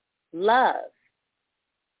 Love.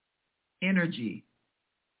 Energy.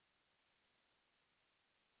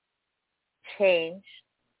 Change.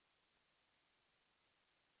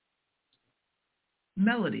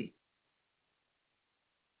 Melody.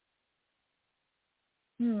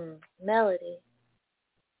 Melody.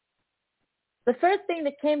 The first thing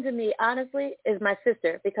that came to me, honestly, is my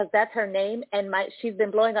sister, because that's her name, and she's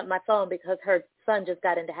been blowing up my phone because her son just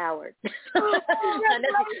got into Howard.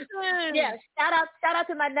 Yeah, shout out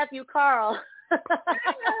to my nephew Carl. All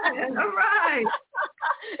right.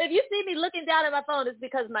 If you see me looking down at my phone, it's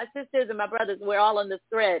because my sisters and my brothers, we're all on this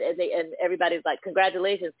thread, and everybody's like,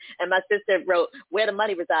 congratulations. And my sister wrote, where the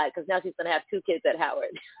money resides, because now she's going to have 2 kids at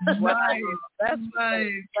Howard. Right. That's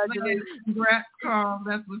right. Congrats, Carl.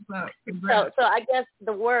 That's what's up. Congrats. So I guess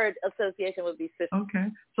the word association would be sister. Okay.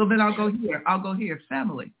 So then I'll go here.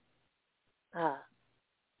 Family.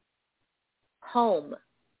 Home.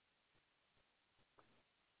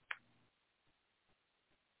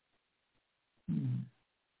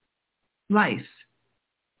 Life.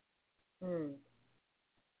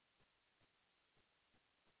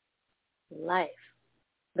 Life.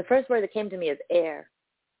 The first word that came to me is air.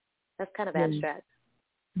 That's kind of abstract,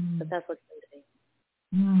 but that's what came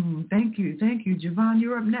to me. Thank you. JaVonne,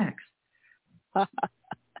 you're up next.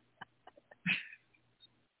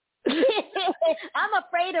 I'm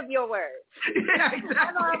afraid of your words. Yeah,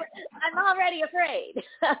 exactly. I'm already afraid.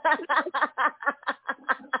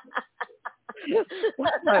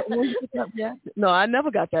 No, I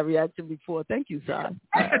never got that reaction before. Thank you, Si.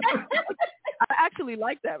 I actually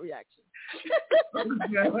like that reaction.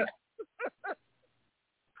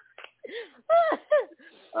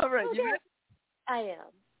 All right, you ready? I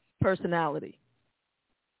am. Personality.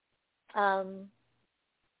 The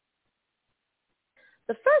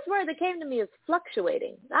first word that came to me is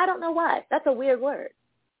fluctuating. I don't know why. That's a weird word,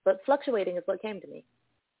 but fluctuating is what came to me.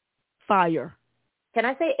 Fire. Can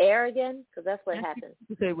I say air again? Because that's what happened.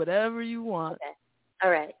 You can say whatever you want. Okay. All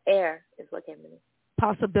right. Air is what came to me.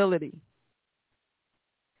 Possibility.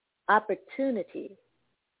 Opportunity.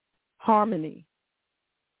 Harmony.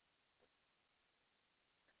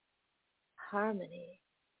 Harmony.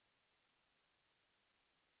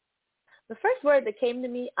 The first word that came to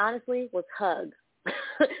me, honestly, was hug.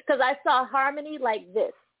 Because I saw harmony like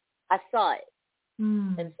this. I saw it.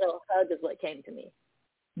 And so hug is what came to me.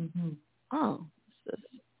 Oh, that's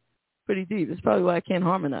pretty deep. It's probably why I can't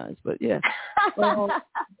harmonize, but yeah. Well,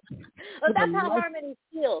 that's how harmony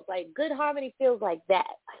feels. Like good harmony feels like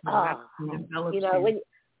that. You know,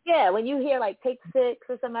 when you hear like Take 6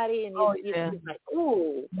 or somebody and you're like,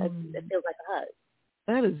 ooh, that feels like a hug.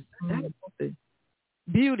 That is something.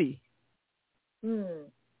 Beauty.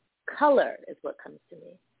 Color is what comes to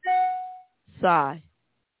me. Sigh.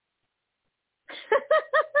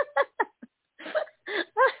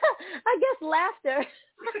 I guess laughter.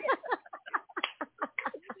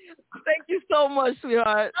 Thank you so much,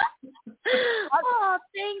 sweetheart. Oh,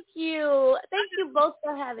 thank you. Thank you both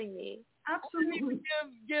for having me. Absolutely.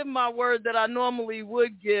 Give my word that I normally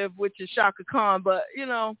would give, which is Shaka Khan, but, you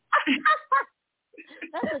know.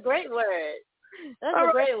 That's a great word. That's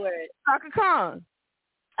a great word. Shaka Khan.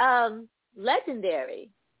 Legendary.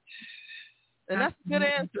 And that's a good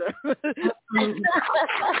answer.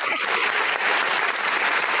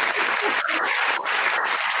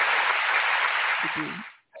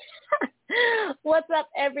 What's up,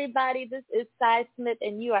 everybody? This is Cy Smith,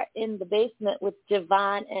 and you are in the basement with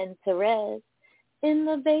JaVonne and Terez. In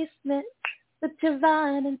the basement with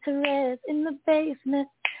JaVonne and Terez. In the basement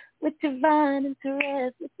with JaVonne and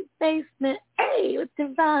Terez. With the basement, hey, with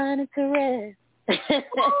JaVonne and Terez.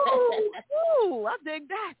 Ooh, I dig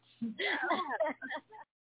that.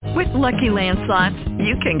 With Lucky Land Slots,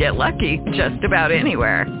 you can get lucky just about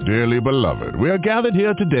anywhere. Dearly beloved, we are gathered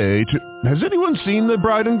here today to... Has anyone seen the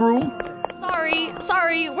bride and groom?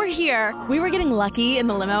 Sorry, we're here. We were getting lucky in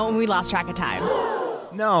the limo and we lost track of time.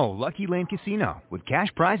 No, Lucky Land Casino, with cash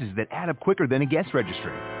prizes that add up quicker than a guest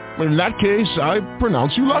registry. In that case, I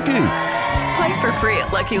pronounce you lucky. Play for free at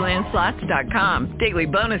LuckyLandSlots.com. Daily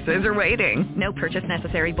bonuses are waiting. No purchase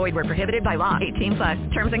necessary. Void where prohibited by law.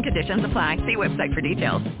 18+. Terms and conditions apply. See website for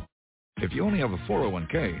details. If you only have a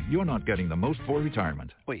 401k, you're not getting the most for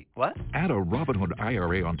retirement. Wait, what? Add a Robinhood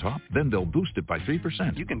IRA on top, then they'll boost it by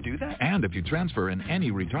 3%. You can do that? And if you transfer in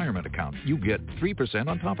any retirement account, you get 3%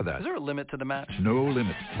 on top of that. Is there a limit to the match? No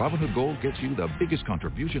limit. Robinhood Gold gets you the biggest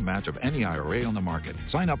contribution match of any IRA on the market.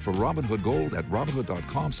 Sign up for Robinhood Gold at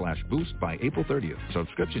Robinhood.com/boost by April 30th.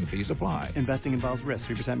 Subscription fees apply. Investing involves risk.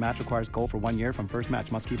 3% match requires gold for 1 year from first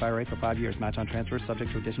match. Must keep IRA for 5 years. Match on transfers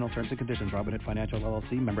subject to additional terms and conditions. Robinhood Financial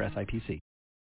LLC. Member SIPC.